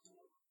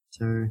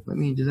 So let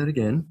me do that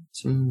again.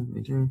 So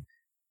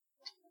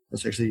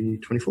that's actually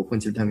 24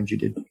 points of damage you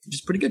did, which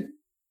is pretty good.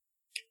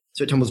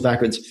 So it tumbles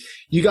backwards.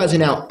 You guys are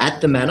now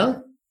at the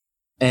manor,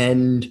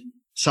 and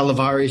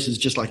Salivarius is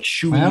just like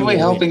shooing. Why are you we away.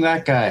 helping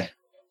that guy?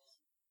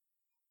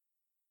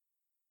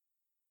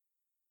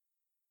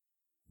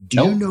 Do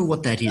you Nope. know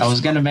what that is? I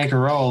was going to make a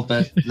roll,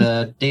 but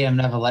the DM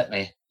never let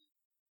me.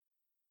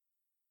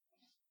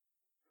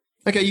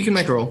 Okay, you can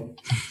make a roll.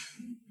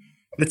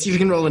 Let's see if you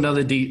can roll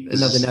another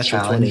natural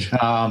Challenge.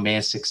 20. Oh,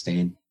 man,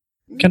 16.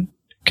 Can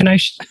I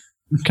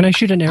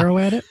shoot an arrow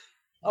at it?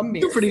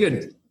 Amazing. You're pretty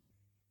good.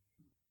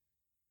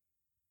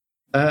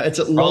 It's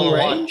at long Roll a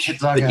one. range, Hit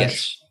but Zargash.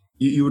 yes,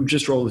 you would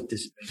just roll with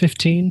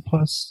 15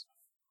 plus.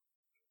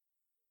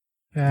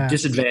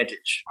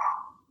 disadvantage.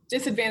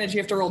 Disadvantage, you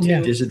have to roll 2.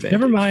 Yeah. Disadvantage.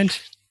 Never mind.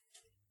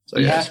 So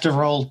You yes. have to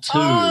roll 2.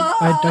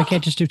 I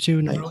can't just do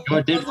 2 now.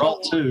 I did roll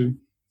 2.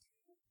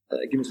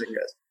 Give me a second,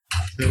 guys.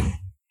 So,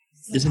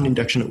 is an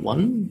induction at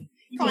 1?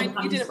 Fine,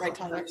 you did it right,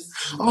 Tyler.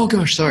 Oh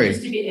gosh, sorry.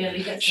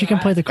 She can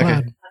play the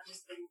cloud.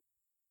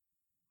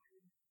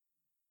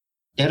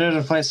 Get her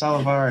to play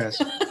Salivarius.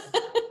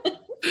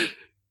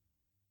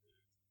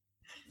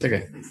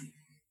 Okay.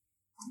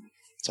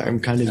 Sorry, I'm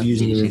kind of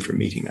using the room for a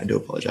meeting. I do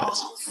apologize.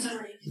 Oh,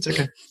 sorry. It's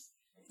okay.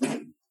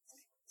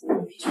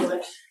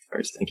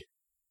 Alright, thank you.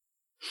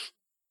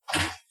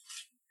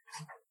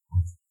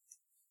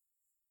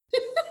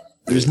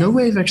 There's no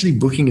way of actually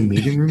booking a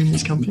meeting room in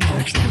this company.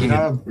 Actually,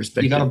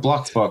 You got a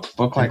blocked book.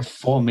 Book like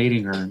 4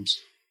 meeting rooms.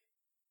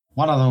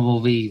 One of them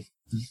will be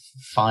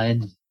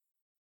fine.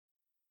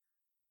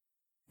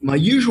 My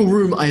usual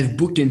room I've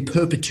booked in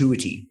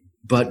perpetuity,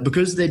 but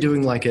because they're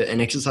doing like an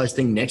exercise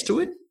thing next to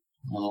it,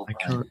 Oh, I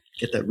can't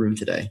get that room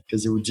today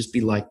because it would just be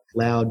like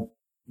loud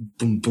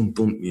boom, boom,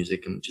 boom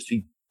music and just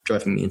be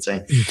driving me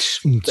insane.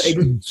 So,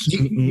 Aiden,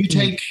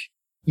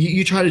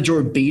 you try to draw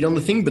a bead on the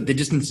thing, but the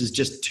distance is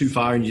just too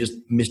far and you just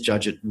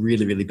misjudge it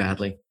really, really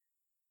badly.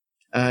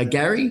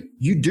 Gary,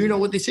 you do know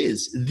what this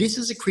is. This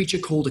is a creature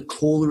called a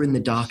Caller in the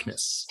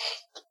Darkness.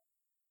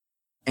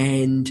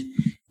 And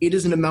it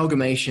is an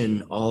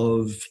amalgamation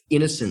of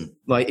innocent,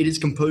 like it is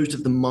composed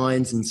of the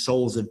minds and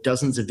souls of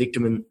dozens of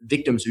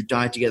victims who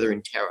died together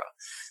in terror.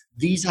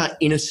 These are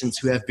innocents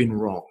who have been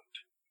wronged.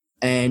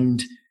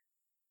 And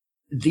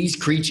these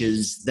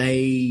creatures,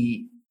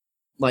 they,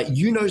 like,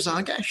 you know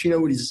Zargash, you know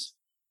what his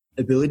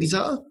abilities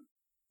are.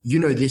 You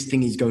know this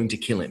thing is going to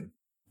kill him,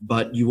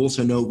 but you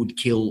also know it would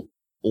kill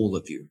all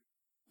of you.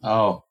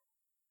 Oh.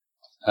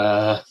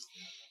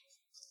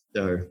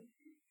 So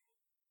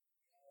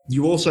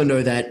you also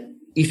know that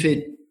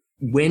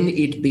when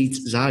it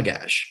beats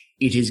Zargash,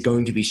 it is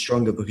going to be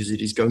stronger because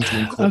it is going to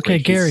incorporate Okay,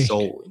 Gary, his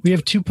soul. we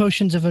have 2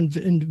 potions of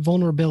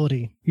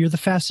invulnerability. You're the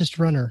fastest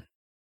runner.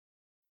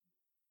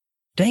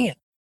 Dang it.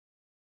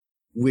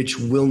 Which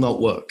will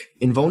not work.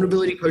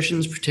 Invulnerability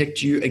potions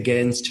protect you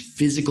against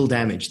physical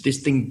damage.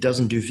 This thing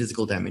doesn't do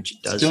physical damage.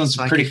 It does Doing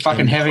some pretty psychic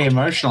fucking and heavy mental.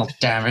 emotional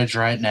damage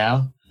right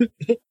now.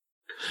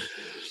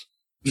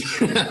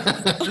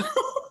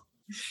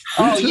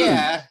 Oh,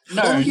 yeah.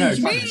 No, Oh, no,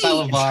 it's fucking me.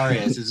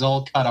 Salivarius is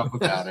all cut up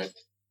about it.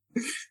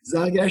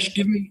 Zargash,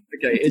 give me...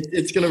 Okay,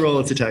 it's going to roll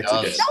its attacks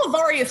Oh. again.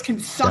 Salivarius can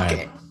suck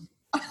Right.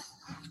 it.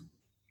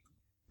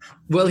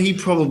 Well, he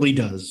probably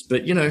does,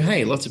 but, you know,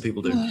 hey, lots of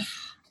people do.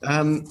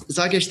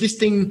 Zargash, this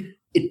thing,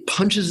 it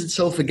punches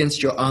itself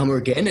against your armor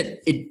again.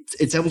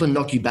 It's able to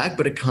knock you back,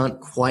 but it can't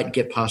quite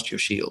get past your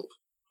shield.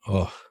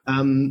 Oh,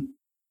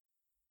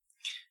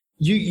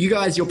 You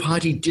guys, your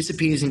party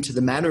disappears into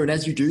the manor, and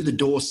as you do, the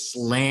door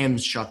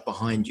slams shut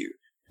behind you.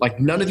 Like,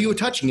 none of you are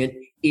touching it.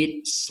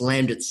 It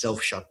slammed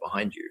itself shut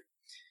behind you.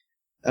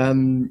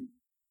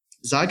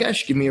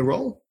 Zargash, give me a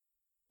roll.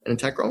 An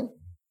attack roll.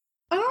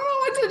 I don't know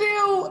what to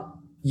do.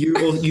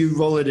 You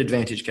roll at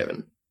advantage,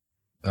 Kevin.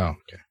 oh,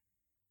 okay.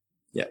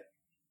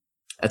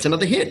 That's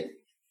another hit.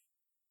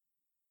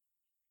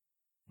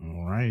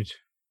 All right.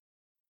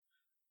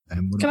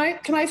 And what,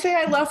 Can I say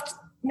I left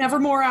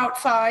Nevermore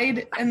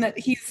outside and that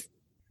he's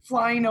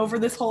flying over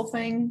this whole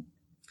thing?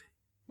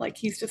 Like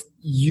he's just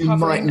You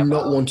hovering might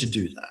not above. want to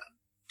do that.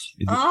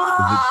 is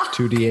Ah! it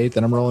 2d8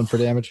 that I'm rolling for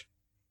damage?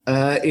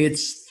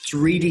 It's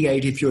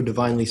 3d8 if you're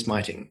divinely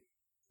smiting.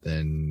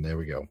 Then there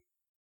we go.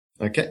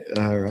 Okay,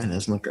 all right,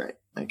 that's not great.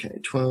 Okay,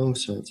 12,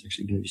 so it's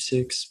actually going to be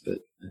 6, but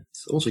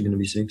it's also going to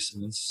be 6,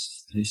 and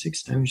that's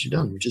 36 damage you're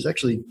done, which is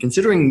actually,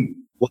 considering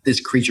what this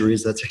creature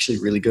is, that's actually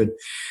really good.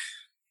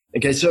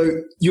 Okay,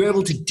 so you're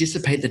able to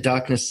dissipate the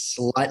darkness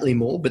slightly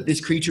more, but this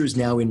creature is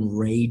now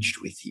enraged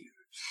with you,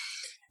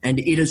 and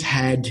it has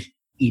had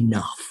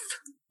enough.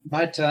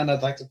 My turn,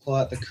 I'd like to pull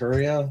out the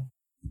courier,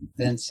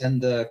 then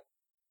send the...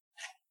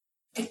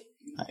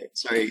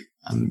 Sorry,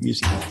 I'm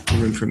using the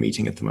room for a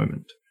meeting at the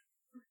moment.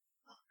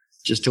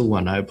 Just till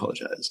 1, I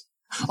apologize.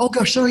 Oh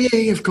gosh, sorry,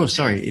 yeah, of course,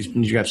 sorry. Did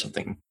you have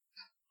something?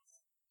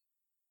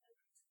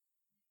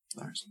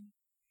 Sorry.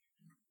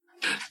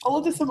 All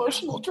of this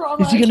emotional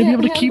drama. Is he I going to be can't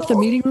able to keep the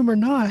handle. meeting room or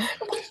not?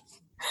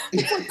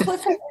 It's like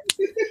cliffhanger.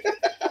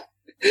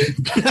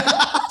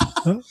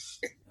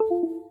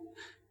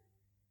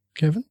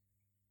 Kevin?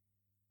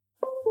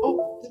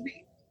 Oh,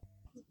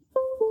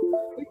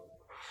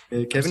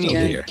 Kevin, Still you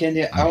here. Can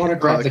you? I want to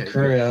grab the okay.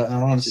 courier. I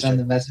want to send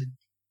the message.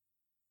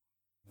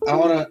 I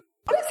want to...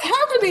 what is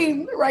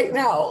happening right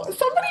now?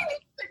 Somebody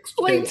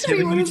explain to me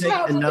Kevin, what you is take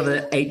happening.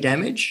 another 8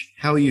 damage.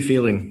 How are you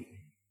feeling?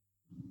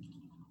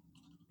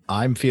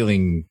 I'm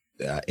feeling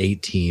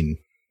 18.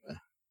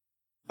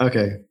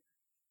 Okay.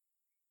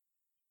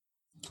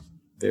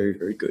 Very,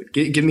 very good.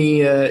 Give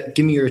me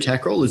your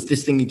attack roll. As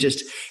this thing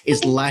just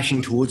is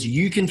lashing towards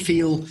you, you can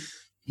feel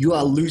you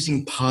are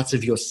losing parts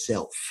of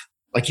yourself.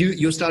 Like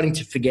you're starting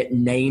to forget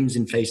names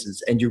and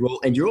faces, and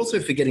you're also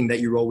forgetting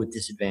that you roll with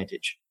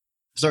disadvantage.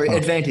 Sorry, Oh.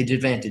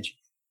 advantage.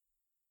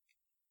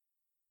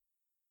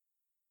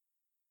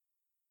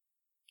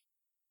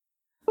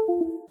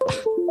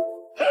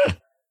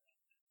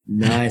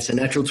 Nice, a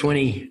natural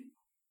 20.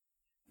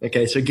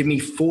 Okay, so give me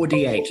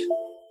 4d8.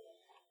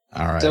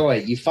 All right. So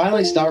wait, you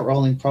finally start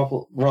rolling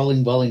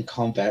well in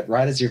combat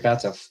right as you're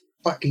about to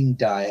fucking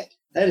die.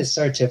 That is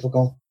so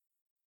typical.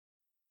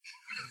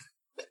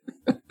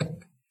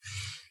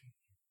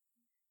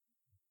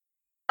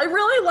 I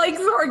really like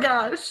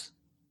Zorgash.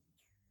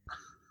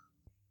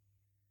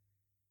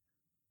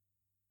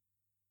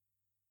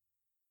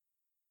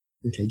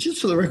 Okay, just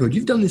for the record,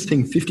 you've done this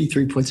thing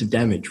 53 points of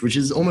damage, which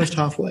is almost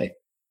halfway.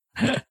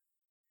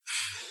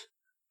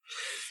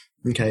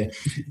 Okay.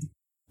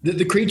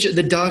 The creature,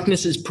 the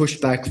darkness is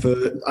pushed back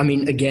for, I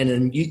mean, again,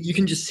 and you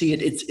can just see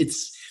it.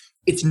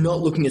 It's not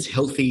looking as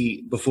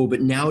healthy before,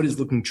 but now it is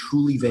looking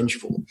truly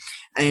vengeful.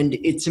 And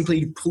it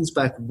simply pulls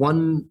back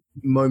one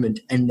moment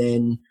and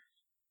then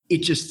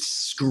it just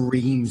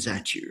screams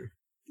at you.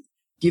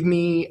 Give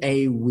me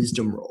a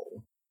wisdom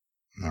roll.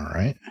 All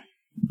right.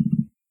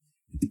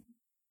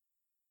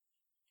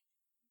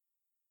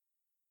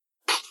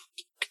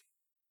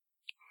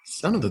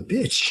 Son of a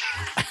bitch.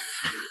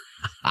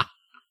 All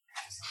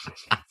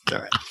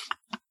right.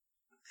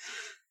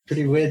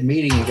 Pretty weird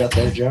meeting you got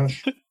there,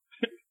 Josh.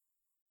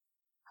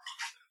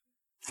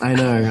 I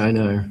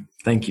know.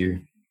 Thank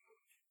you.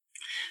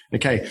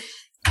 Okay.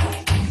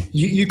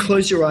 You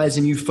close your eyes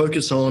and you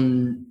focus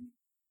on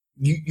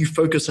you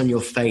focus on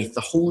your faith.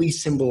 The holy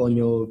symbol on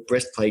your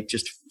breastplate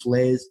just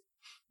flares.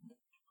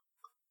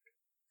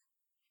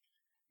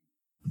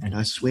 And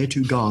I swear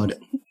to God,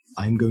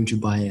 I'm going to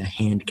buy a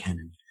hand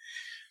cannon.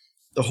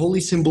 The holy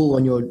symbol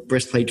on your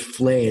breastplate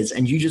flares,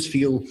 and you just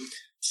feel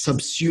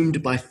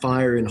subsumed by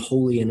fire and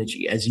holy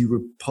energy as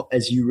you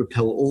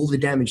repel all the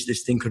damage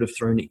this thing could have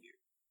thrown at you.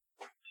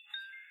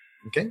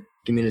 Okay,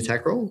 give me an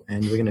attack roll,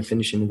 and we're going to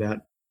finish in about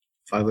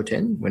 5 or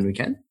 10 when we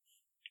can.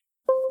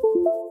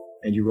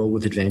 And you roll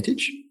with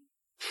advantage.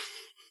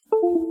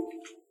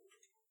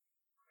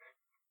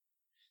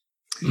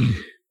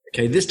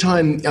 Okay, this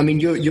time, I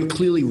mean, you're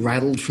clearly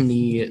rattled from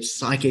the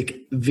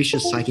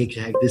vicious psychic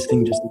attack this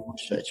thing just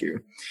launched at you.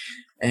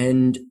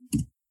 And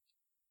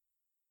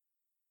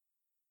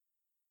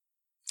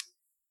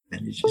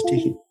manages to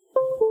hit.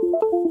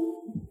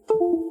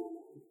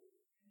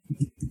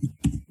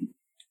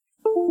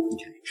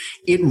 Okay.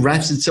 It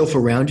wraps itself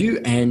around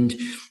you, and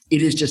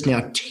it is just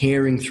now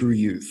tearing through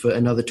you for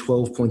another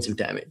 12 points of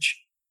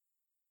damage.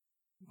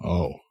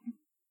 Oh.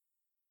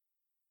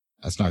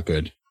 That's not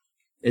good.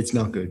 It's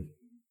not good.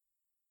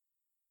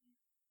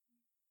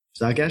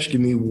 Zargash, give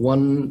me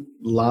one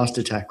last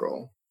attack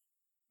roll.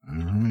 All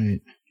right.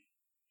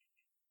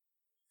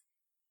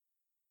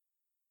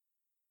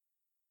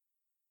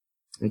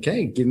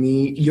 Okay,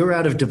 you're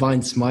out of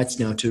divine smites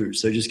now too,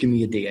 so just give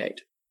me a d8.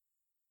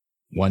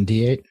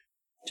 1d8?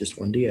 Just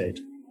 1d8.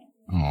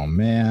 Oh,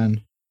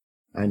 man.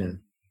 I know.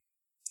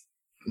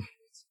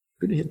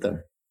 Good hit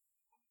though.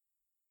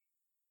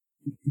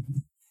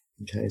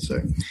 Okay, so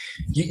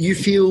you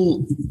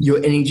feel your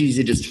energies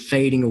are just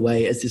fading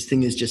away as this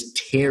thing is just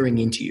tearing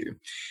into you.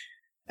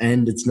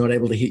 And it's not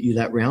able to hit you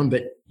that round,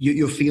 but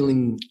you're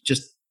feeling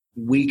just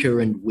weaker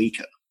and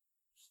weaker.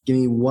 Give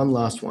me one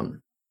last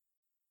one.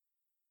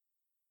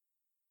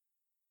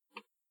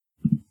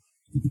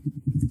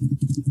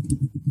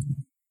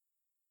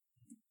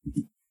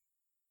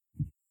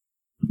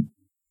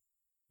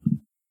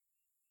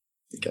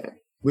 Okay,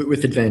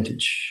 with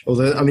advantage.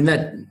 Although, I mean,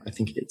 that, I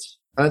think it hits.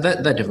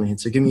 That definitely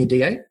hits. So give me a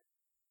D8.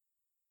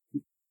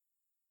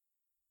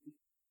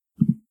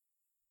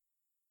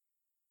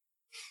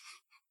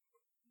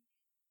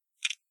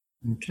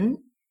 Okay.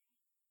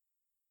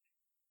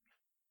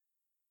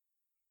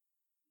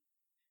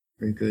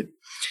 Very good.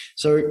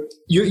 So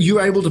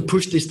you're able to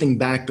push this thing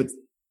back, but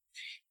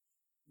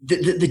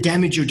the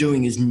damage you're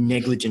doing is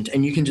negligent,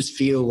 and you can just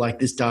feel like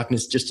this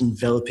darkness just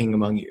enveloping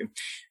among you.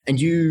 And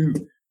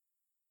you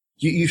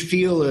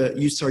feel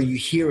you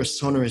hear a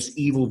sonorous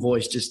evil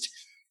voice just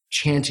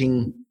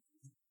chanting.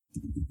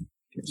 Give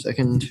me a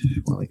second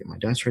while I get my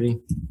dice ready.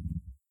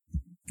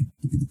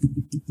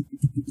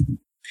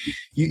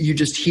 You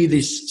just hear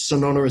this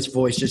sonorous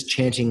voice just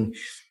chanting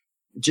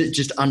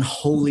just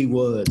unholy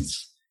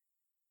words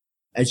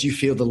as you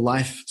feel the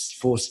life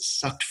force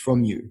sucked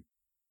from you.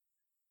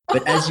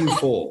 But as you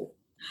fall,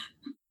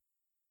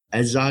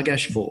 as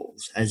Zargash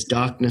falls, as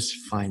darkness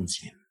finds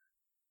him,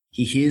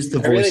 he hears the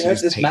voice I really of hope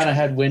his this patron. manor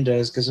had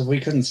windows, because if we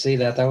couldn't see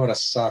that would have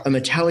sucked. A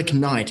metallic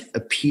knight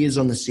appears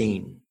on the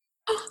scene,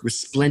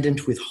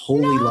 resplendent with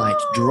holy light,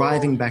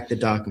 driving back the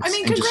darkness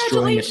and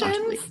destroying it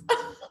utterly.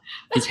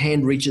 His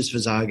hand reaches for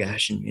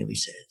Zargash and merely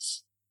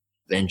says,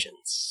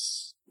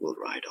 "Vengeance will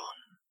ride on."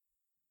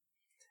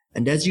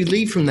 And as you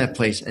leave from that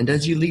place,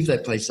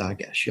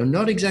 Zargash, you're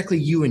not exactly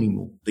you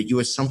anymore, but you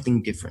are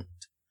something different.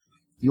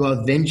 You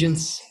are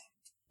vengeance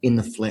in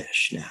the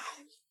flesh now.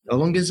 No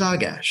longer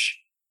Zargash,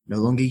 no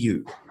longer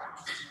you,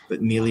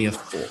 but merely a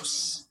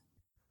force.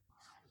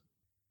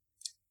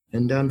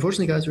 And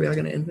unfortunately, guys, we are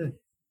going to end there.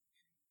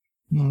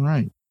 All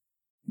right.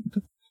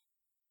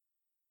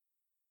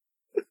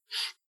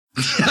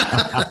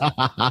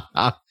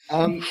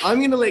 I'm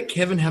going to let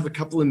Kevin have a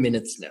couple of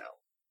minutes now.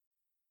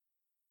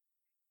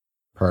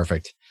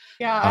 Perfect.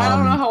 Yeah, I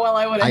don't know how well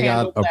I would have I got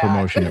handled a that.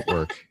 promotion at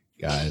work,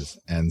 guys,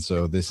 and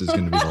so this is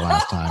going to be the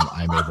last time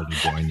I'm able to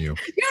join you.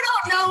 You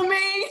don't know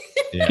me.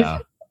 Yeah.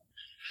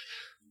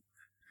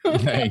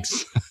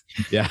 Thanks.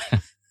 Yeah.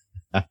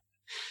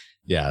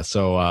 Yeah.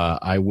 So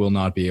I will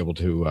not be able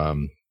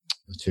to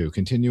to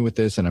continue with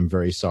this, and I'm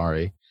very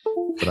sorry,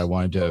 but I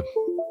wanted to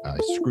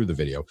screw the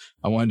video.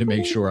 I wanted to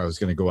make sure I was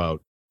going to go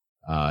out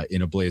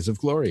in a blaze of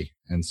glory,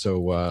 and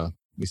so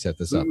we set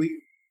this up.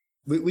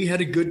 We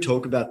had a good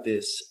talk about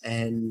this,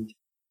 and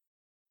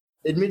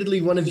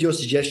admittedly, one of your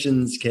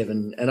suggestions,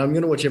 Kevin, and I'm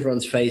going to watch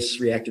everyone's face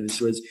react to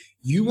this, was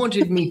you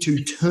wanted me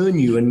to turn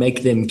you and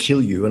make them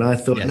kill you, and I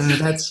thought, no,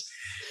 that's...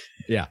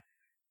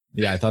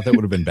 Yeah, I thought that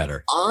would have been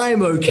better.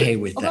 I'm okay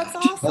with that. That's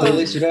awesome. Well, at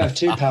least we don't have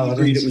two I paladins.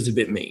 agreed it was a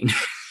bit mean.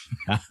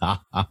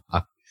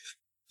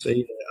 So,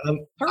 yeah,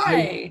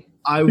 Hooray!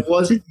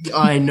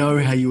 I know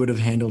how you would have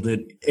handled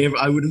it.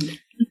 I would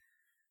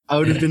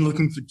have been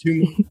looking for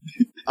two more.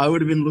 I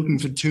would have been looking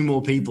for two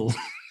more people.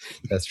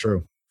 That's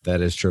true.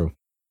 That is true.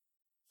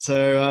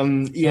 So,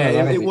 Yeah,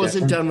 that would it be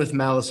wasn't different. done with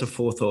malice or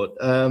forethought.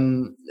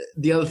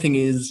 The other thing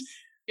is,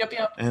 Yep.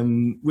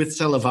 with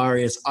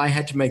Salavarius, I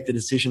had to make the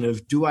decision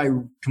of, do I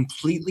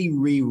completely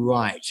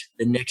rewrite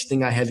the next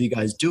thing I have you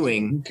guys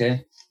doing,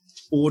 Okay.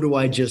 or do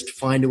I just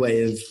find a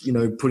way of,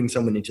 putting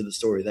someone into the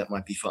story that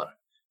might be fun?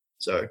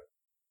 So,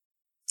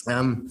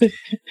 no.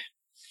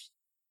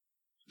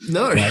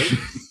 Right?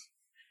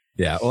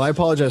 Yeah. Well, I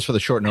apologize for the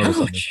short notice.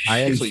 on this. Ouch.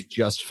 I actually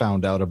just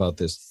found out about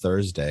this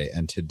Thursday,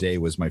 and today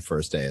was my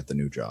first day at the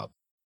new job.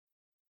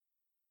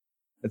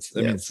 I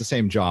mean, it's the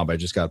same job. I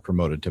just got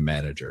promoted to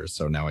manager,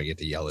 so now I get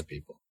to yell at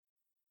people.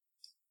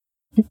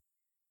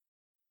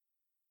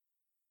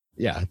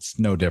 Yeah, it's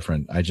no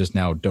different. I just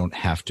now don't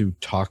have to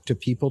talk to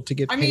people to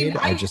get I mean, paid.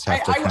 I just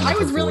have to. I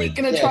was really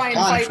going to try and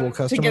actual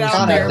fight to get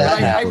customers. out there, but I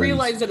Happens.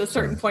 realized at a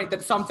certain point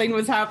that something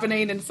was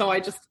happening, and so I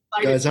just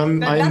decided Guys, I'm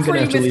that's going where to you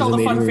have to missed leave all the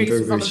the meeting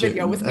room fun faces very on the soon.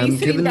 video with me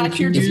sitting Kevin, back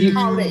here can just you,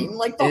 pouting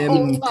like the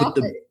whole put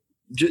time.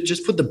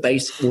 just put the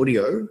base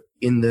audio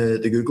in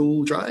the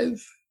Google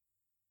Drive.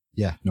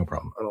 Yeah, no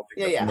problem. I'll pick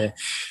Yeah, it up from yeah. there.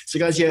 So,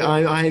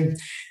 guys,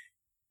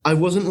 I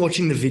wasn't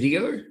watching the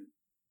video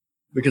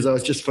because I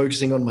was just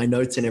focusing on my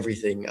notes and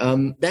everything.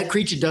 That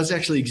creature does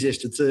actually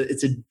exist. It's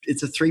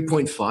a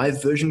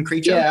 3.5 version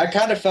creature. Yeah, I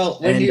kind of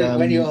felt when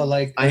you were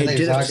like, I when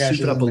did have to Zargash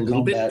soup it was up a in the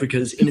little bit combat.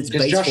 because in its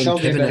Because base Josh form,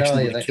 told me a Kevin bit actually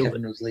earlier would have that killed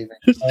Kevin it. was leaving.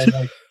 So I was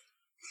like,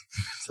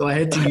 So I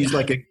had to use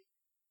like a.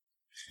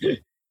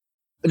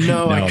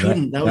 No, I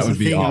couldn't. That was would the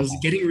be thing. I was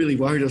awful. getting really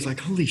worried. I was like,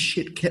 "Holy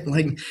shit!"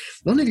 Like,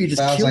 none of you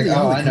just I was killed like, the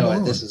oh, other. I know Come where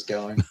on. this is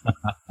going.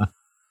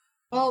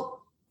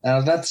 Well, I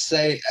was about to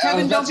say,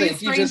 Kevin, don't be a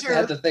if you just stranger.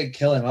 had to think,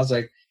 kill him. I was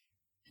like,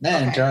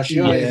 man, Okay. Josh,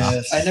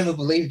 Yes. I never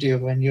believed you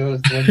when you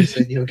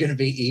said you were going to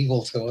be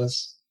evil to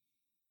us.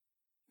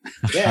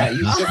 Yeah,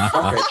 you sick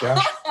fucker,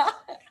 Josh.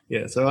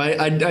 Yeah, so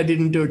I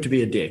didn't do it to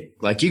be a dick.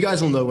 Like, you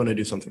guys will know when I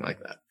do something like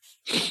that.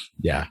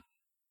 Yeah.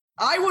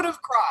 I would have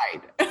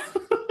cried.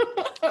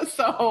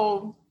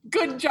 So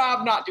good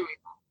job not doing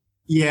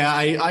that. Yeah,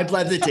 I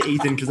blabbed it to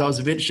Ethan because I was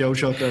a bit shell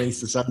shocked on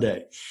Easter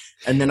Sunday,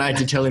 and then I had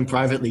to tell him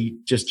privately,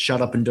 just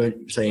shut up and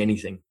don't say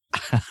anything.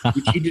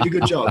 He did a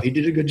good job. He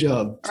did a good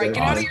job. All right,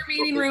 get out of your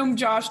meeting room,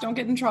 Josh. Don't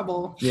get in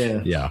trouble.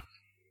 Yeah. Yeah.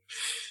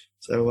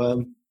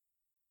 So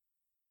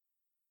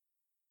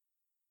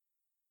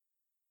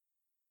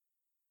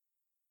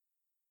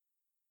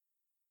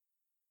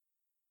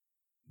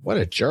What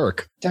a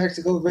jerk.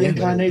 Tactical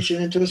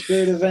reincarnation into a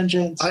spirit of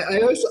vengeance. I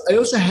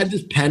also had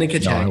this panic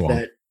attack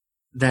won't.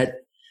 that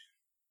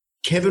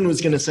Kevin was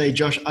going to say,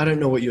 Josh, I don't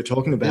know what you're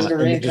talking Is about, it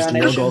a and just log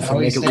reincarnation? off Are and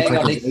we make it look staying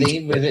on like the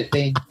theme with it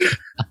being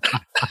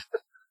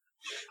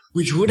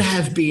which would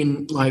have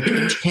been like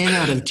 10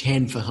 out of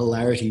 10 for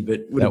hilarity, but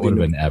That would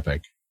have been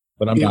epic.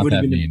 But I'm It not would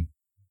have that been- mean.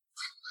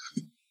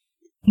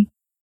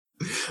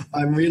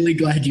 I'm really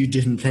glad you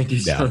didn't. Thank you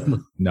so Yeah. much.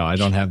 No, I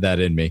don't have that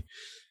in me.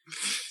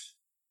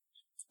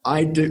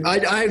 I do.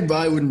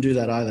 I wouldn't do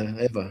that either,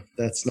 ever.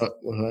 That's not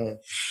what I.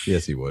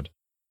 Yes, he would.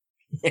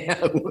 Yeah.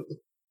 I would.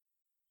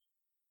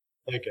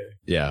 Okay.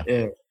 Yeah.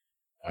 Yeah.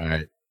 All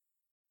right.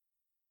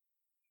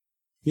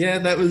 Yeah,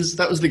 that was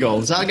the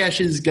goal. Zargash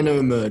is going to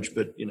emerge,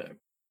 but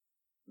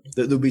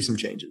there'll be some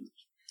changes.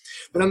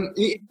 But if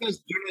you guys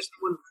do know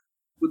someone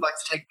who would like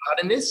to take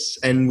part in this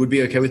and would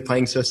be okay with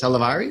playing Sir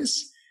Salavarius,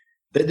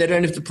 they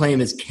don't have to play him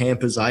as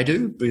camp as I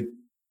do, but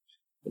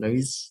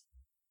he's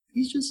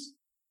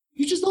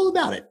just all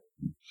about it,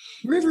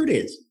 wherever it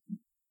is.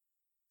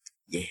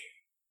 Yeah.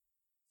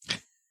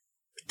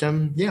 But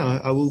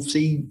I will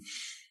see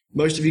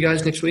most of you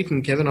guys next week,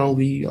 and Kevin, I'll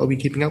be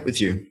keeping up with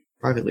you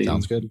privately.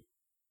 Sounds good.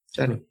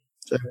 Chatting.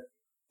 So,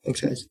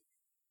 thanks, guys.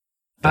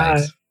 Bye.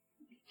 Thanks.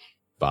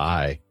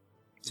 Bye.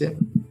 See ya.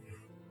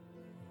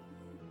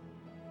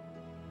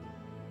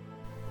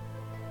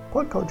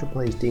 Podculture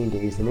Plays D&D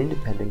is an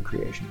independent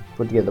creation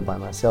put together by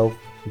myself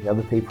and the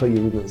other people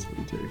you'll be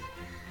listening to.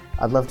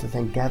 I'd love to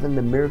thank Gavin,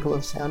 the Miracle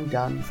of Sound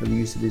Gun, for the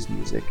use of his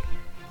music.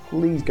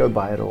 Please go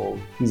buy it all.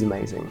 He's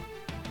amazing.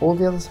 All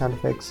the other sound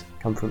effects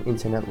come from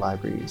internet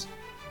libraries.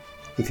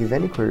 If you have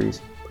any queries,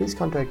 please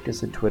contact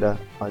us at Twitter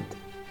at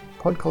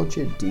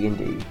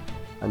PodcultureD&D.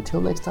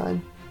 Until next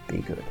time, be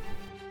good.